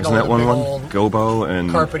one Fraggle Isn't that with a one? big old Gobo and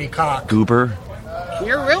carpety cock. Goober.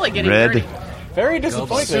 You're really getting Red. dirty. Very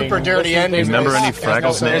disappointing. Super dirty ending. Remember any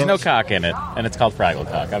Fraggles There's names? no cock in it, and it's called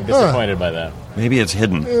Fragglecock. I'm disappointed by that. Maybe it's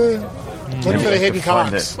hidden. Look for the hidden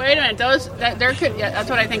find cocks. Wait a minute, there could. Yeah, that's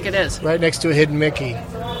what I think it is. Right next to a hidden Mickey.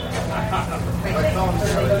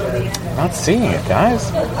 I'm not seeing it,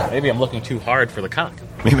 guys. Maybe I'm looking too hard for the cock.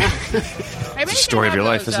 Maybe. Maybe It's the story of your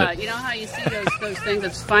life, isn't it? You know how you see those things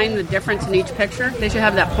that find the difference in each picture? They should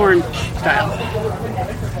have that porn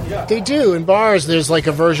style. They do in bars. There's like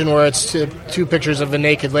a version where it's two pictures of a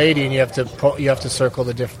naked lady, and you have to circle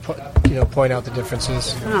the point out the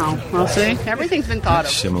differences. Oh, well, see, everything's been thought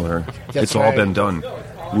of. Similar. That's It's all right. been done.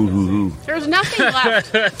 Woo-hoo-hoo. There's nothing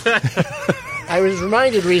left. I was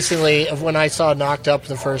reminded recently of when I saw Knocked Up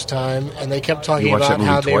the first time, and they kept talking You watched about that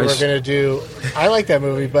how movie they were twice? going to do. I like that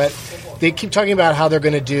movie, but they keep talking about how they're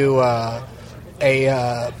going to do a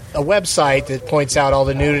website that points out all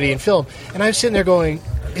the nudity in film. And I'm sitting there going,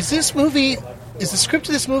 is the script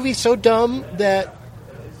of this movie so dumb that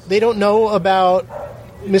they don't know about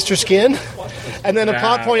Mr. Skin? And then a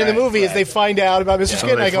plot point in the movie is they find out about Mr.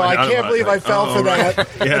 Skin. they I go, find I out can't about believe it. I fell for Right. that.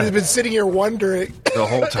 Yeah. And I've been sitting here wondering. The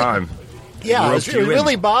whole time. Yeah, it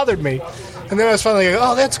really bothered me. And then I was finally like,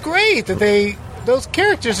 oh, that's great that those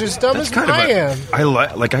characters are as dumb as I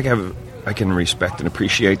am. I can respect and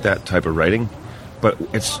appreciate that type of writing, but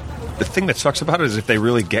it's the thing that sucks about it is if they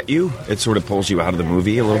really get you, it sort of pulls you out of the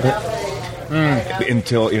movie a little bit.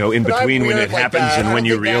 Until in But I'm between when weird it like happens that. and I when don't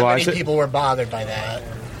you think that realize many it. people were bothered by that.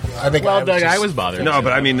 I think Well, Doug, I was bothered. No,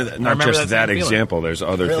 but I mean, not remember just that that same feeling. example. There's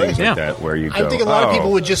other Really? things like that where you go. I think a lot of "Oh."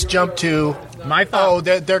 people would just jump to,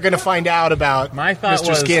 they're going to find out about thought Mr.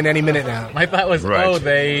 was- Skin any minute now. My thought was, Right.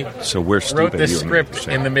 they So we're wrote stupid. this you and me, script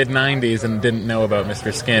in the mid '90s and didn't know about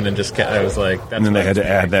Mr. Skin, and just I was like, that's and then what they had I to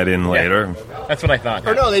add that in Yeah. later. That's what I thought.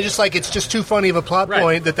 Or no, they just it's just too funny of a plot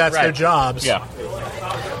point that's their jobs. Yeah.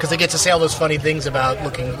 Because they get to say all those funny things about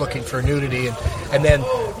looking for nudity, and then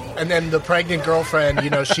the pregnant girlfriend,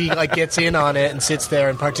 she gets in on it and sits there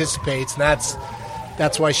and participates, and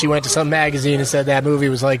that's why she went to some magazine and said that movie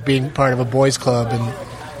was like being part of a boys' club, and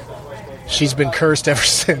she's been cursed ever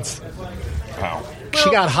since. Wow. She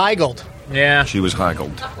got heigled. Yeah. She was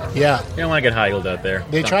heigled. Yeah. You don't want to get heigled out there.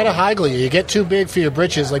 They try to heigle you. You get too big for your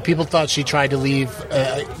britches. Like, people thought she tried to leave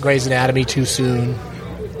Grey's Anatomy too soon.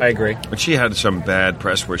 I agree. But she had some bad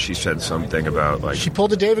press where she said something about She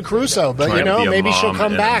pulled a David Caruso, but trying to be a maybe she'll mom come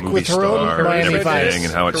and a back movie with her own star and Miami everything Vice.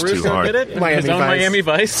 and how it's Caruso too hard. did it? Miami His own Vice. Miami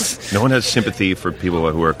Vice. No one has sympathy for people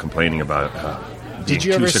who are complaining about being Did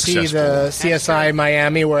you too ever see successful. the CSI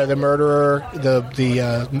Miami where the murderer,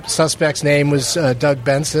 the suspect's name was Doug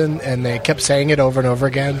Benson, and they kept saying it over and over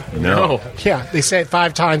again? No. Yeah, they say it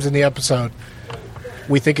 5 times in the episode.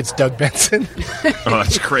 We think it's Doug Benson. Oh,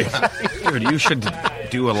 that's great. Dude, you should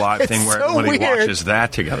do a live thing It's where so everybody weird. watches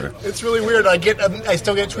that together. It's really weird. I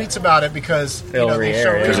still get tweets about it because they show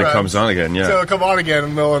Because it reruns. comes on again, yeah. So it'll come on again in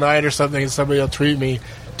the middle of the night or something, and somebody will tweet me,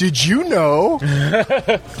 "Did you know?"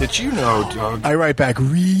 Did you know, Doug? I write back,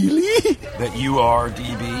 "Really?" That you are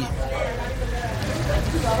DB?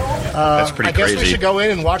 That's pretty I guess crazy. we should go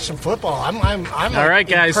in and watch some football. I'm All right,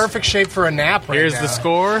 in guys. perfect shape for a nap right Here's now. the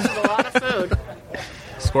score. A lot of food.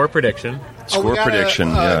 Score prediction. We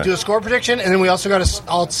gotta, do a score prediction, and then we also got to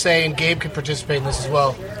all say, and Gabe can participate in this as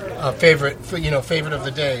well. Favorite of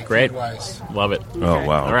the day, Great. food-wise. Love it. Oh,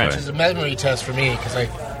 wow. All right. Which is a memory test for me because I'm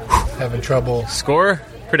having trouble. Score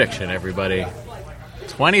prediction, everybody.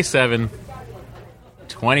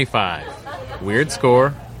 27-25. Weird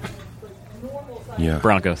score. Yeah.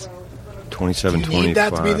 Broncos. 27-25. Do you need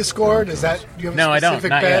that to be the score? Does that do you have No, a I don't. specific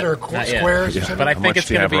Not bet yet. or Not yet. squares or Yeah. something? But I How think much it's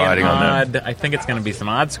do you going to have be an riding on odd. I think it's going to be some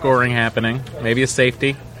odd scoring happening. Maybe a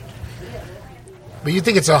safety. But you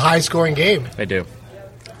think it's a high-scoring game? I do.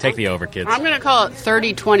 Take the over, kids. I'm going to call it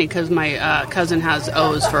 30-20 because my cousin has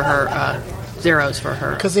O's for her, zeros for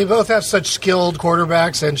her. Because they both have such skilled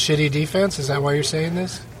quarterbacks and shitty defense. Is that why you're saying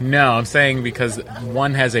this? No, I'm saying because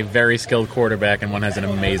one has a very skilled quarterback and one has an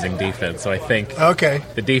amazing defense. So I think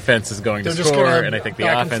the defense is going They're to just score, gonna and I think the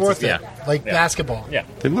back and offense forth is it, like basketball. Yeah.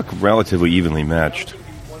 They look relatively evenly matched.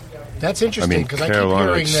 That's interesting I mean, because I keep Carolina,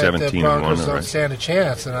 hearing like, that the 17-1, Broncos don't right? stand a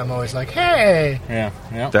chance, and I'm always like, hey.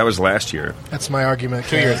 Yeah. That was last year. That's my argument.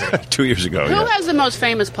 2 years ago. 2 years ago, Who yeah. has the most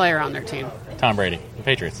famous player on their team? Tom Brady, the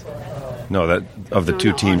Patriots. No, that of the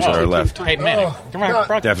two teams that are left. Peyton Manning. Come on,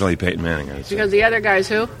 Brock. Definitely Peyton Manning. I'd say. Because the other guys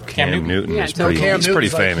who? Cam Newton Yeah, is so pretty, Cam he's pretty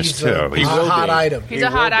Newton's like famous he's too. He's a hot item. He's a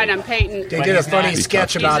hot item. Peyton. They did a funny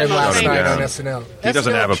sketch about him last night on SNL. He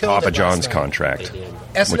doesn't SNL have a killed Papa it last John's night. contract, which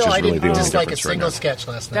SNL, is I really the didn't only just like a difference right single now. sketch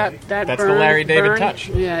last night. That's the Larry David Byrne? touch.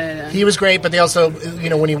 Yeah. He was great, but they also,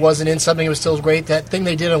 when he wasn't in something, it was still great. That thing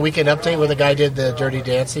they did on Weekend Update where the guy did the Dirty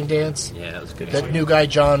Dancing dance. Yeah, that was good. That new guy,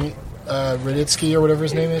 John Raditsky or whatever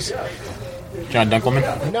his name is. John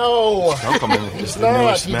Dunkelman? No, Dunkelman he's is the not.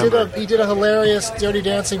 newest member. He did a hilarious Dirty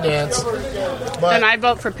Dancing dance. But Then I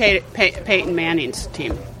vote for Peyton Manning's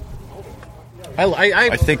team.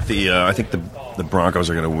 I think the Broncos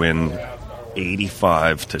are going to win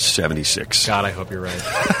 85-76. God, I hope you're right.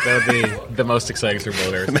 That would be the most exciting Super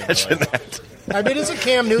Bowl ever. Imagine that. I mean, isn't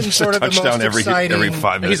Cam Newton sort of the most touchdown every exciting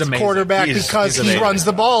 5 minutes. He's amazing. quarterback He's because he amazing. runs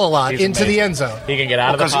the ball a lot He's into the amazing. end zone? He can get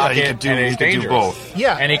out of the pocket. He can do, and he's he can do dangerous. both.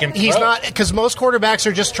 Yeah, And he can He's throw. not because most quarterbacks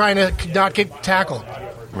are just trying to not get tackled.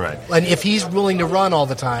 Right. And if he's willing to run all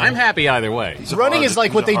the time, I'm happy either way. running is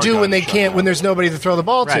like what they do when they can't, when there's nobody to throw the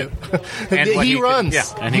ball Right. to. And what he runs.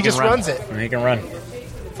 Can, yeah, and he can just run. runs it. And he can run.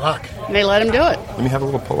 Fuck. And they let him do it. Let me have a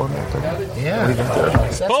little pull on that. Yeah.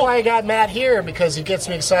 That's why I got Matt here, because he gets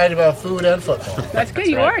me excited about food and football. That's good.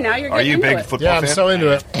 You are now. You're Are getting you a into big it. football Yeah, I'm fan? so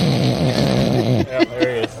into it. Yeah, there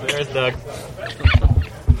he is. There's Doug.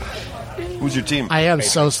 Who's your team? I am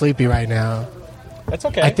so sleepy right now. That's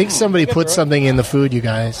okay. I think somebody put something in the food, you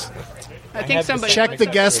guys. I think somebody Check the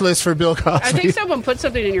guest list for Bill Cosby. I think someone put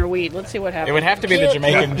something in your weed. Let's see what happens. It would have to be the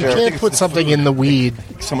Jamaican You jerk. can't put something in the weed.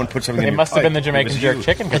 Someone put something It in your must have been the pipe. Jamaican It was jerk you.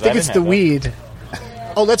 chicken. I think it's the weed.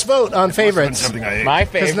 Oh, let's vote on favorites. Something I ate. My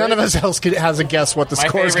Because favorite. none of us else has a guess what the My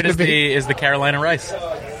score is favorite going to be. is the Carolina Rice.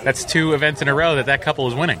 That's 2 events in a row that couple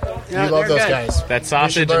is winning. Yeah, You love they're those good. guys. That We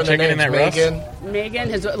sausage should learn and their chicken in that names. roast. Megan,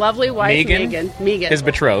 his lovely wife, Megan. His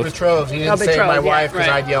betrothed. Betrothed. He didn't Oh, say betrothed, my yeah, wife because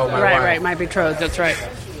right. I'd yell at my right, wife. Right, my betrothed. That's right.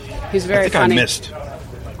 He's very I think funny. I missed.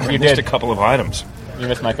 You missed did. a couple of items. You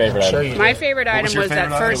missed my favorite Sure item. you My did. favorite was item your was that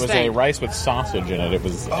favorite item? first It was a thing. rice with sausage in it. It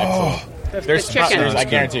was Oh. excellent. The chicken. I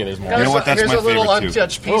guarantee you there's more. You know what? That's Here's my a little favorite, too.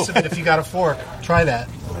 untouched piece of it if you got a fork. Try that.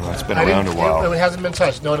 Oh, it's been I around a didn't- while. It hasn't been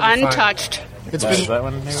touched. No, it'll be fine. Untouched. It's Is been that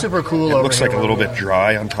one here? super cool It over looks here like a little when bit we-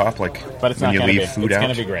 dry on top, like But it's when not you going to leave be. food It's out.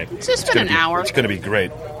 going to be great. It's just been an hour. It's going to be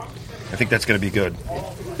great. I think that's going to be good.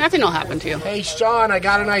 Nothing will happen to you. Hey, Sean, I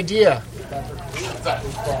got an idea.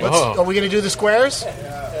 Are we going to do the squares?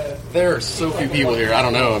 There are so few people here. I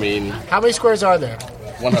don't know. I mean, How many squares are there?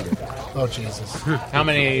 100. Oh, Jesus. How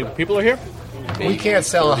many people are here? We can't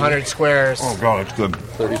sell 100 squares. Oh, God, it's good.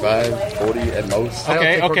 35, 40 at most. I don't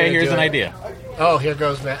think we're Okay, gonna here's do an it. idea. Oh, here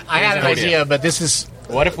goes Matt. I had an Here's an idea, idea. but this is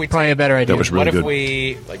What if we probably a better idea. That was really What if good.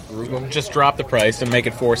 we just drop the price and make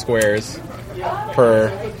it 4 squares per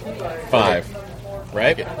 5?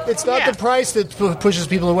 Right? It's not the price that pushes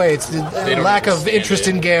people away. It's the don't lack of understand interest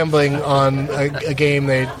it. in gambling on a game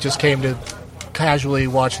they just came to casually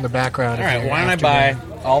watch in the background. All right, why don't I buy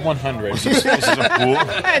all 100? This is a pool.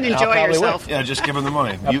 And enjoy probably yourself. Yeah, just give them the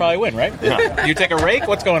money. I'll probably win, right? Yeah. You take a rake?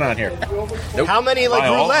 What's going on here? How many like Buy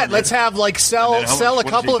all roulette? 100. Let's have like sell And then how sell a much-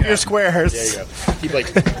 what couple does of he your get? squares. Keep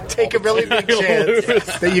like Take a really big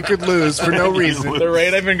chance that you could lose for no reason. The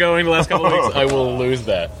rate I've been going the last couple of weeks, I will lose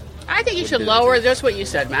that. I think you should lower just what you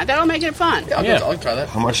said, Matt. That'll make it fun. I'll try that.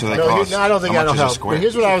 How much do they No, cost? I don't think How that'll much is a help. square? But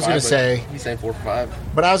here's what I was going to say. He's saying 4 for 5.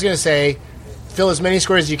 But I was going to say, fill as many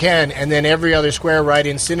squares as you can, and then every other square write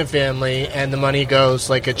in Cinefamily, and the money goes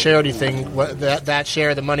like a charity thing. That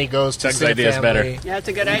share of the money goes to Doug's idea is better. Cinefamily. Yeah, that's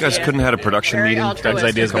a good You idea. guys couldn't have had a production Very meeting altruistic. Doug's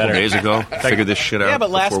idea is a couple better. days ago? Figure this shit out Yeah,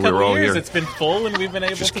 but last before we were couple all years here. it's been full and we've been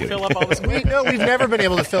able Just to kidding. fill up all the squares. We've never been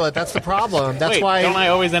able to fill it. That's the problem. That's Wait, why don't I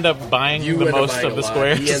always end up buying You the end up most buying of a the lot.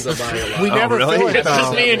 squares? He ends up buying a lot. we never really? fill it. It's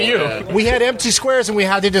just though. me and you. Yeah. We had empty squares, and we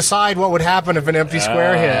had to decide what would happen if an empty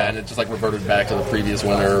square And hit. it just like reverted back to the previous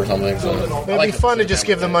winner or something. So It'd be fun to just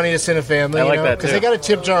give the money to Cinefamily, I like that, because too. they got a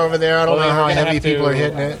tip jar over there. I don't Well, know how we're gonna heavy have people to- are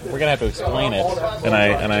hitting it. We're gonna have to explain it, and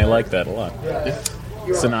I like that a lot.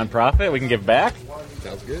 It's a nonprofit. We can give back.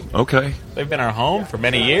 Sounds good. Okay. They've been our home for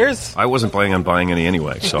many years. I wasn't planning on buying any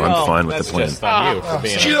anyway, so Well, I'm fine with that's the plan. just on you for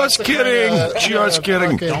being. Just kidding. Just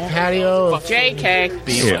kidding. Fucking patio of JK.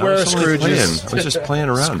 Yeah, I square was only playing. Scrooges. I was just playing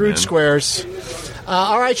around, Scrooge man. squares.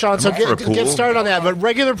 All right, Sean. So I'm up for a get pool. started on that, but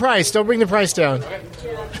regular price. Don't bring the price down.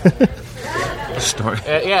 Start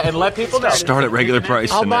Yeah, and let people know. at regular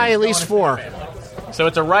price. I'll and buy then- at least 4. So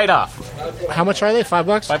it's a write-off. How much are they?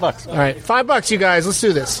 $5? $5. All right, $5, you guys. Let's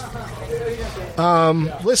do this.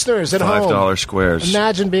 Listeners at home, $5 squares.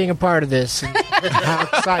 imagine being a part of this and how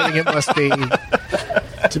exciting it must be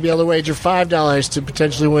to be able to wager $5 to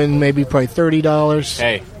potentially win maybe probably $30.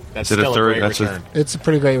 Hey, That's Is it a still third? great That's a- return. It's a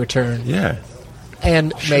pretty great return. Yeah.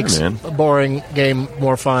 And Sure, makes man. a boring game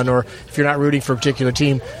more fun. Or if you're not rooting for a particular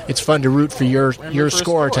team, it's fun to root for your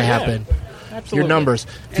score to happen. Absolutely. Your numbers.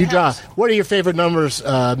 If you draw, what are your favorite numbers,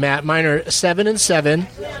 Matt? Mine are 7 and 7.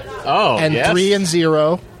 Oh, and yes. 3 and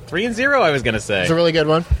 0. 3 and 0, I was going to say. It's a really good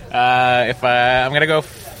one. I'm going to go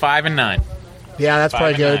 5 and 9. Yeah, that's 5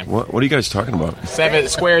 probably and good. 9. What are you guys talking about? 7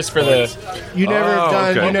 squares for the. You never have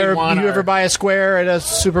done. okay. You ever buy a square at a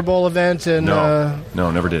Super Bowl event and No,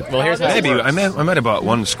 never did. Well, here's how it maybe works. I might have bought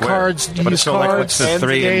one square. cards? Do you But use so, like, what's cards? the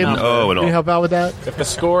 3 and Number. and Can you all? help out with that? If the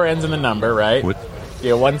score ends in the number, right?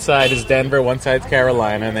 Yeah, one side is Denver, one side's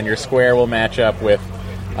Carolina, and then your square will match up with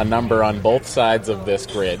a number on both sides of this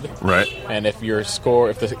grid. Right. And if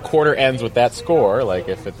the quarter ends with that score, like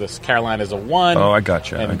if this Carolina is a 1, Oh, I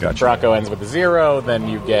gotcha. and I gotcha. Bronco ends with a 0, then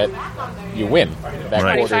you win. That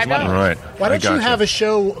Right. quarter's money. Right. Why don't you have a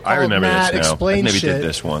show called I remember Matt this now. Explains I maybe Shit, did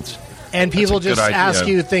this once. and people That's a good just idea. ask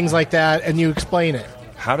you things like that, and you explain it.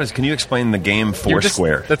 Can you explain the game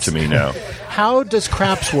Foursquare to me now? How does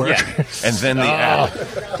craps work? And then the ad.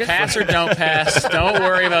 Pass or don't pass. Don't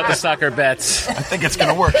worry about the sucker bets. I think it's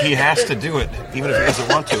going to work. He has to do it, even if he doesn't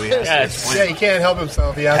want to. He has to explain. Yeah, he can't help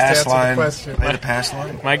himself. He has Pass to answer line. the question. Play the pass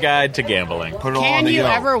line. My guide to gambling. Put it all on Can the you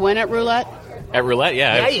yellow. ever win at roulette? At roulette,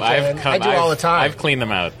 yeah. Yeah, you can. I do all the time. I've cleaned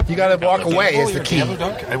them out. You got to walk away is the you're a key. gambler,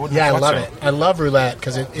 Doug? I wouldn't Yeah, I have thought love so. it. I love roulette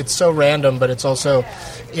because it's so random, but it's also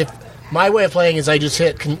my way of playing is I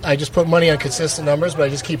just put money on consistent numbers, but I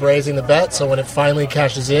just keep raising the bet. So when it finally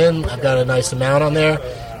cashes in, I've got a nice amount on there,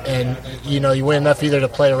 and you win enough either to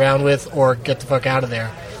play around with or get the fuck out of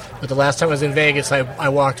there. But the last time I was in Vegas, I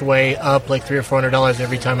walked away up like $300 or $400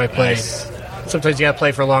 every time I played. Nice. Sometimes you got to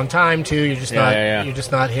play for a long time too. You're just Yeah. you're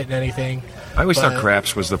just not hitting anything. I always But- thought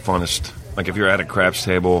craps was the funnest. Like if you're at a craps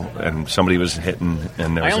table and somebody was hitting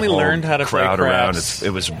and there was I only a whole learned how to play crowd around, craps.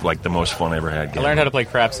 it was like the most fun I ever had. I learned how to play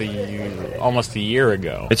craps almost a year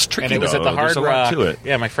ago. It's tricky, and it was though. at the Hard There's a lot Rock. to it.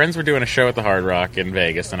 Yeah, my friends were doing a show at the Hard Rock in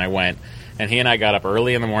Vegas, and I went. And he and I got up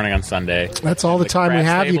early in the morning on Sunday. That's all the time we craps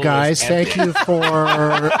have, you table guys. was Thank empty. you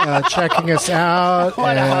for checking us out.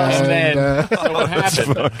 And then, so what That's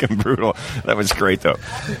happened? fucking brutal. That was great though.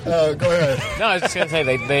 Go ahead. No, I was just going to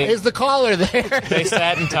say, they Is the caller there? they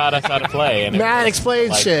sat and taught us how to play. And it Matt was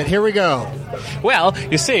explains like- shit. Here we go. Well,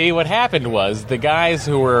 you see, what happened was the guys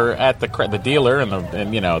who were at the dealer and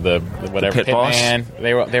the whatever pit boss? pitman,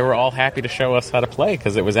 they were all happy to show us how to play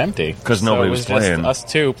because it was empty. 'Cause nobody so it was was playing. Just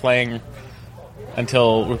us two playing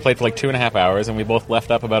until we played for like 2.5 hours, and we both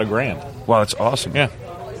left up about $1,000. Wow, that's awesome. Yeah.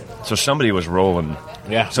 So somebody was rolling.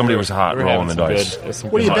 Yeah, Somebody was hot we were rolling the having dice.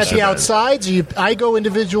 What do you bet the outsides? I go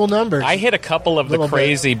individual numbers. I hit a couple of the Little bit.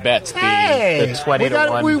 crazy bets. Hey, The 20 to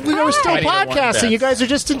 1. we're still 20 to 1 podcasting. bets. You guys are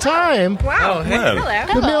just in time. Wow. Oh, hey.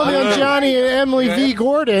 Hello. The mailman Johnny and Emily V.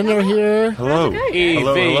 Gordon are here. Hello.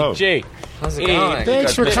 Hello, hello. EVG. How's it going?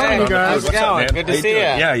 Thanks for coming, you guys. How's it going? Good to see you.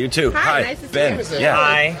 Yeah, you too. Hi, Hi, nice to see Ben. you. Yeah.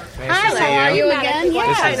 Hi. Hi, how are you again? Yeah,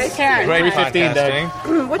 This is nice Karen. Right, 3:15,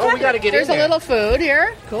 Doug. We got to get There's in a there. little food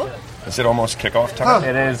here. Cool. Is it almost kickoff time?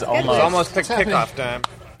 It is It's almost. almost kickoff time.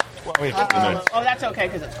 Well, we have 15 minutes. Oh, that's okay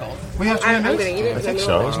because it's cold. We have 2 I'm minutes. going to eat it. I think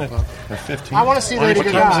so, isn't it? 15. I want to see Lady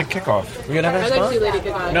What time is Gaga. it kickoff? I'd like to see Lady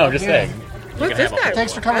Gaga. No, just saying. What's this guy?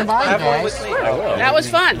 Thanks for coming by, you guys. That was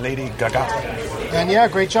fun. Lady Gaga. And yeah,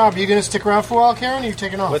 great job. You going to stick around for a while, Karen, or you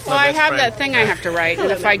taking off? Well, I have that thing I have to write,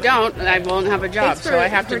 and if I don't, I won't have a job, so I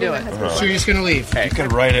have to do it. So you're just going to leave? You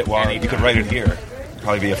could write it you could write it here.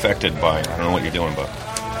 Probably be affected by, I don't know what you're doing, but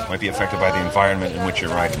might be affected by the environment in which you're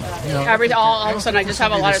writing. All of a sudden, I just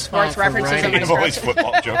have a lot of sports references in my You have all these script.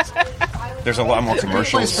 football jokes. There's a lot more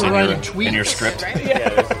commercials for writing in your script.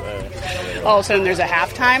 All of a sudden, there's a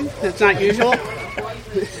halftime. That's not usual.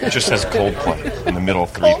 It just says Coldplay in the middle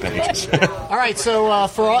 3 pages. All right, so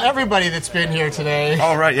for everybody that's been here today,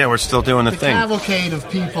 All right, yeah, we're still doing the the thing. cavalcade of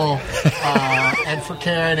people, and for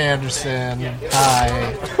Karen Anderson,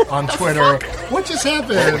 hi, on Twitter. What just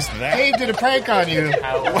happened? Gabe did a prank on you.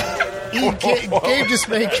 Gabe just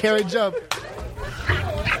made Karen jump.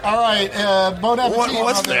 All right, bon appetit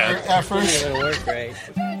What's on their that? efforts. We're great.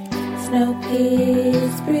 Snow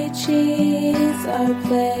peas, brie cheese, our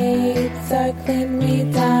plates are clean. We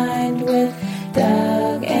dined with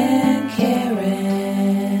Doug and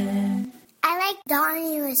Karen. I like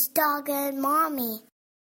Donnie with Dog and Mommy.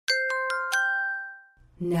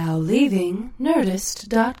 Now leaving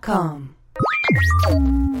Nerdist.com.